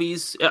those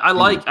movies?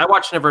 I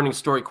watch Never Ending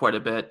Story quite a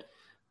bit.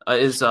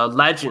 Is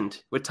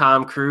Legend with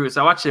Tom Cruise.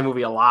 I watch that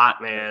movie a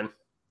lot, man.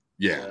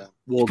 Yeah.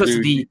 Well, because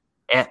of the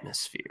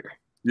atmosphere.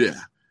 Yeah.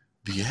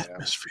 The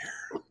atmosphere.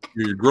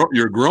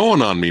 You're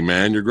growing on me,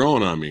 man. You're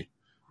growing on me.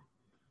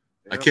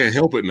 Yeah. I can't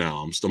help it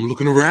now. I'm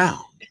looking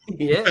around.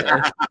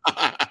 Yeah.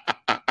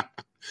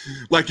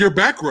 Like your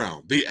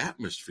background, the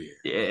atmosphere.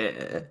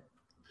 Yeah.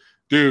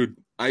 Dude,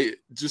 I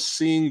just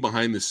seeing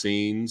behind the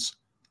scenes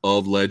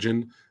of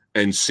Legend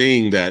and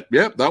seeing that,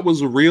 that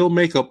was a real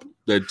makeup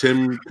that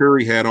Tim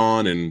Curry had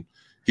on, and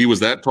he was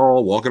that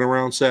tall, walking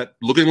around set,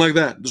 looking like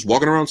that, just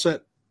walking around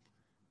set.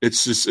 It's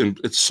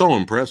so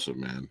impressive,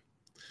 man.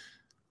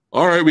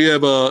 All right, we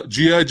have a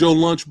G.I. Joe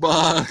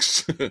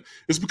lunchbox.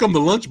 It's become the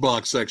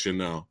lunchbox section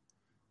now.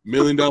 $1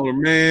 Million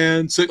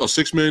Man,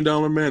 $6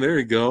 Million Man. There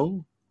you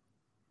go.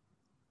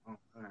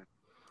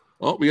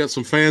 Oh, we got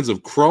some fans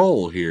of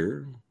Crawl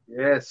here.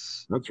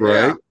 Yes. That's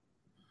right. Yeah.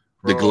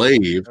 The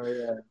Glaive. Oh,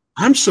 yeah.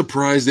 I'm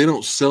surprised they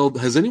don't sell.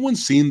 Has anyone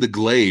seen the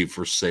Glaive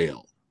for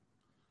sale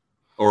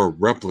or a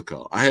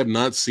replica? I have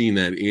not seen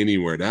that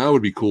anywhere. That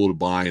would be cool to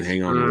buy and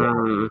hang on the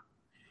wall.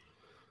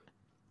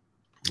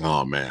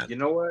 Oh man. You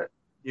know what?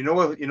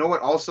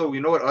 Also,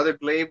 you know what other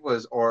Glaive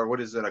was, or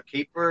what is it? A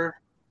caper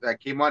that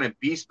came on in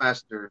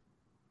Beastmaster.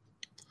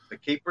 The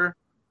caper.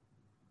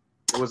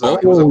 It was a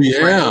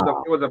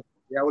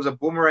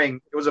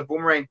boomerang. It was a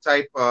boomerang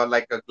type,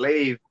 like a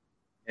Glaive.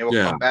 It would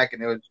come back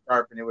and it would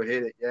sharp and it would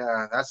hit it.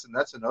 Yeah, that's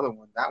another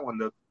one. That one.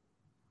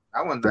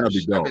 I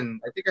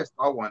think I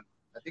saw one.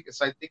 I think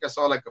I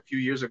saw like a few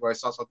years ago. I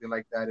saw something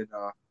like that in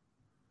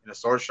a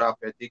sword shop.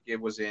 I think it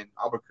was in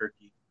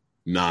Albuquerque.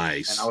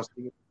 Nice. And I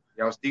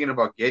was thinking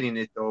about getting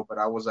it though, but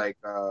I was like,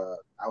 I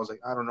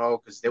don't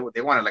know, because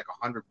they wanted like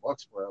 $100 for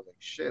it. I was like,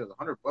 shit, it was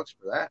 $100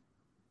 for that.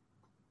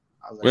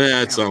 I was like,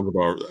 that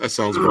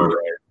sounds about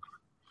right.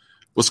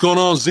 What's going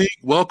on, Zeke?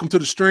 Welcome to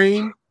the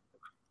stream.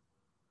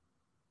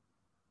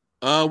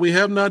 We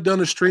have not done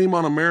a stream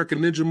on American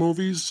Ninja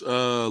movies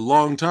a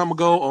long time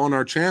ago on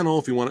our channel.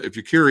 If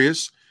you're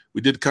curious, we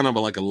did kind of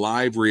like a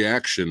live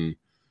reaction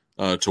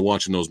to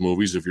watching those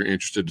movies. If you're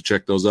interested to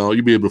check those out,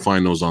 you'll be able to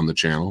find those on the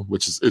channel,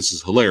 which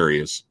is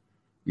hilarious.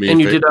 And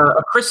you did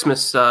a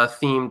Christmas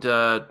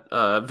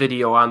themed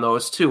video on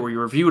those too, where you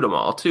reviewed them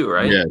all too,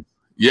 right?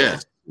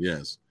 Yes.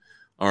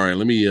 All right,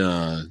 let me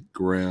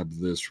grab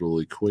this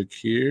really quick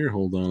here.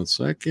 Hold on a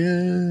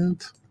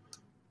second.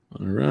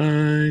 All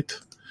right.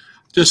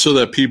 Just so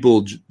that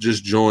people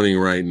just joining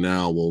right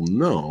now will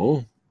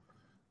know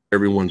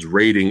everyone's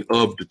rating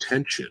of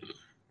Detention.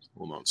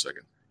 Hold on a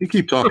second. You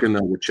keep talking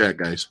with chat,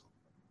 guys.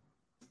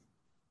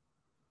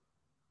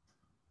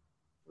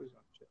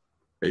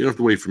 Hey, you don't have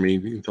to wait for me. You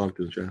can talk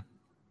to the chat.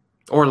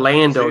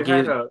 Orlando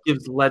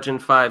gives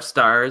Legend 5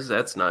 stars.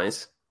 That's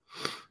nice.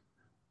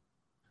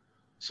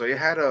 So you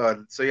had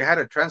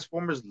a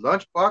Transformers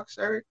lunchbox,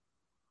 Eric?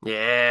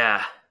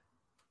 Yeah.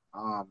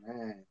 Oh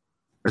man.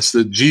 That's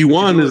the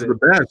G1 is the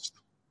best.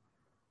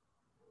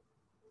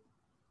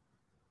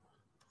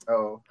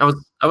 Oh.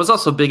 I was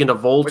also big into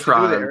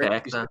Voltron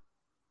back then.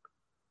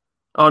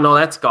 Oh no,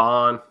 that's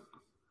gone.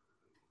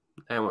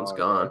 That one's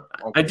gone.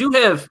 Yeah. Okay.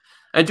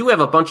 I do have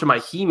a bunch of my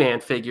He-Man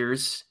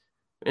figures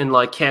in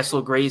like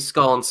Castle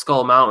Grayskull and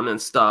Skull Mountain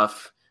and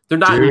stuff. They're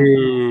not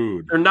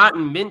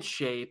in mint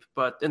shape,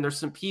 and there's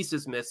some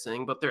pieces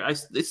missing, but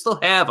they still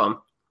have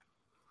them.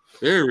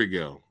 There we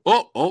go.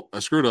 Oh, I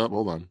screwed up.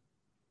 Hold on.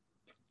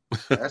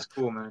 That's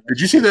cool, man.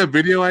 Did you see that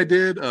video I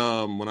did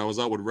when I was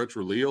out with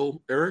Retro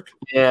Leo, Eric?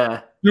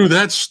 Yeah. Dude,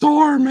 that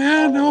store,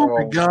 man. Oh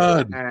my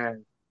God.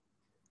 Man.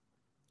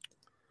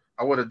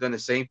 I would have done the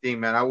same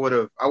thing, man. I would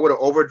have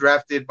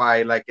overdrafted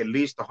by like at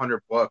least $100.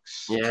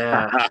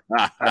 Yeah.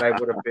 That I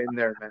would have been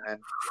there, man.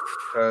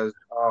 Because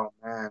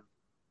man.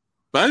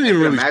 But I didn't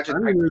even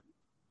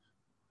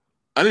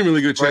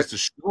really get a chance to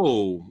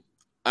show.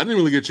 I didn't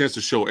really get a chance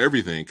to show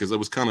everything because it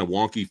was kind of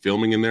wonky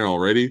filming in there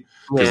already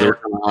because they were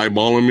kind of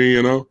eyeballing me,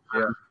 you know.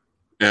 Yeah.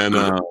 And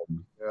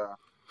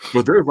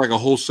but there's like a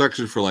whole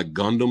section for like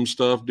Gundam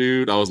stuff,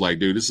 dude. I was like,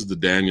 dude, this is the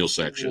Daniel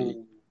section.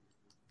 Ooh.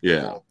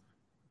 Yeah.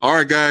 All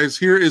right, guys.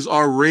 Here is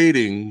our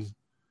rating.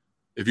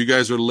 If you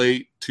guys are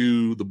late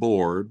to the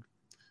board,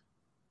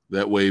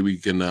 that way we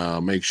can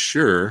make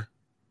sure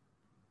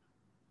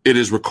it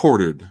is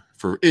recorded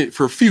for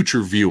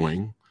future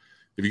viewing.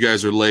 If you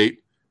guys are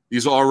late,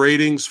 these are our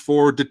ratings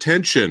for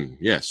Detention.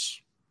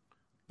 Yes,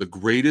 the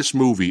greatest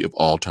movie of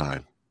all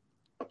time.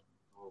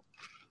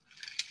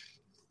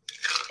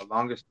 The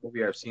longest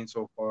movie I've seen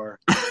so far.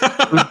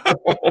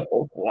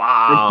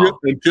 Wow!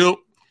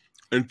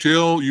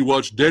 Until you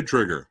watch Dead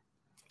Trigger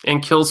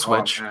and Kill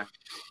Switch.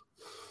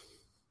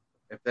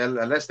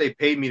 Unless they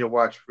paid me to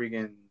watch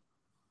freaking,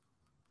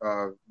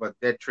 but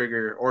Dead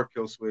Trigger or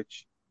Kill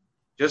Switch,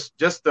 just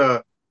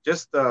the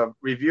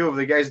review of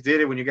the guys did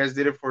it when you guys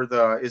did it for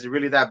the Is It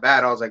Really That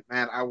Bad? I was like,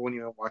 man, I wouldn't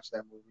even watch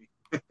that movie.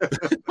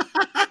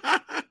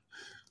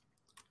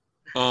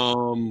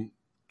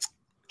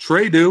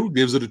 Trey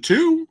gives it a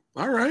 2.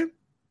 All right.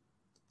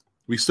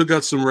 We still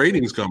got some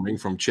ratings coming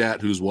from chat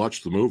who's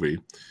watched the movie.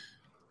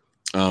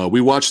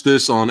 We watched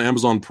this on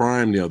Amazon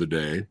Prime the other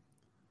day.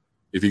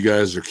 If you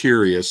guys are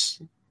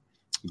curious,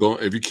 go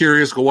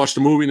watch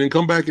the movie and then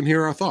come back and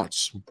hear our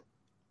thoughts.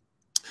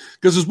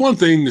 Because it's one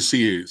thing to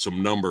see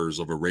some numbers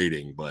of a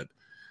rating, but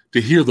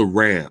to hear the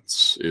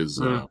rants is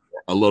a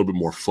little bit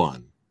more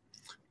fun.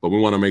 But we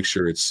want to make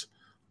sure it's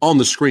on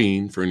the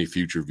screen for any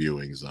future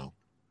viewings, though.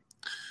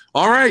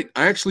 All right.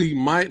 I actually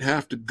might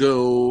have to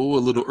go a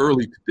little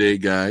early today,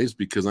 guys,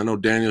 because I know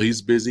Daniel,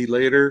 he's busy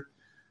later.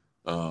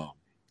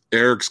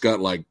 Eric's got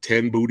like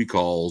 10 booty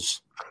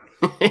calls.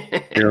 You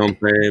know what I'm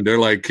saying? They're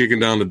like kicking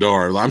down the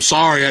door. I'm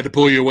sorry I had to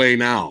pull you away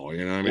now.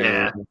 You know what I mean?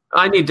 Yeah.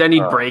 I need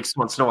breaks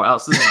once in a while.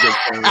 So this is good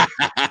for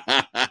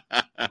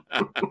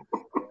me.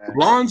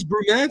 Blondes,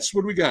 brunettes,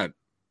 what do we got?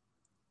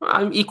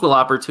 I'm equal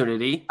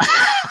opportunity.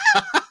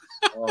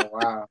 Oh,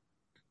 wow.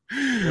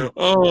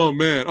 Oh,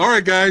 man. All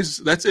right, guys.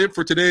 That's it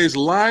for today's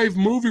live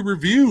movie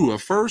review. A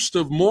first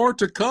of more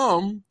to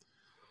come.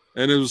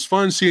 And it was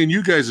fun seeing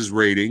you guys'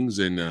 ratings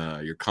and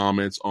your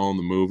comments on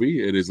the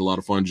movie. It is a lot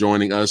of fun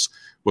joining us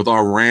with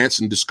our rants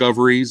and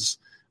discoveries.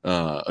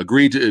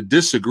 Agree to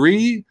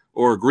disagree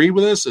or agree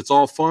with us. It's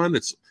all fun.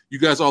 You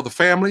guys are the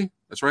family.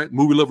 That's right.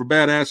 Movie Lover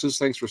Badasses.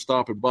 Thanks for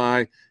stopping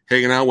by,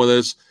 hanging out with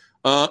us.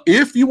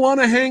 If you want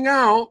to hang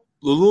out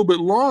a little bit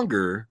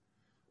longer,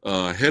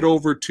 head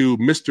over to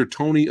Mr.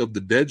 Tony of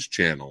the Dead's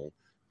channel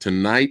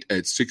tonight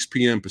at 6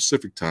 p.m.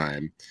 Pacific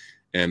time.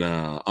 And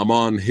I'm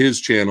on his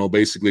channel.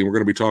 Basically, we're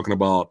going to be talking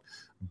about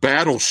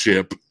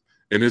Battleship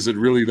and is it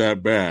really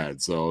that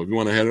bad? So if you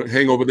want to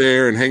hang over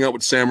there and hang out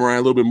with Samurai a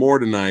little bit more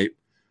tonight,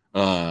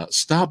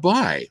 stop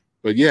by.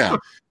 But yeah,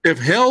 if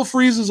hell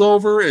freezes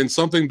over and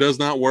something does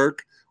not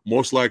work,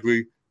 most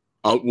likely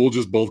we'll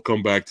just both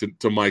come back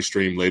to my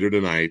stream later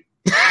tonight.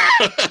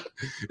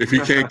 If he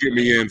can't get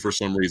me in for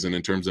some reason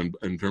in terms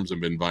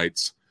of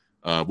invites,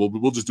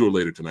 we'll just do it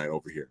later tonight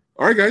over here.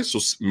 All right, guys. So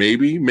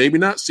maybe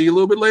not. See you a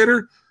little bit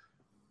later.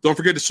 Don't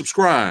forget to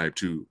subscribe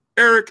to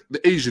Eric,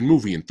 the Asian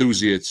movie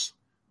enthusiast,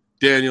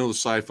 Daniel, the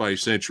sci-fi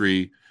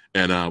century,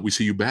 and we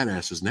see you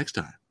badasses next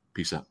time.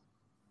 Peace out.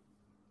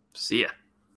 See ya.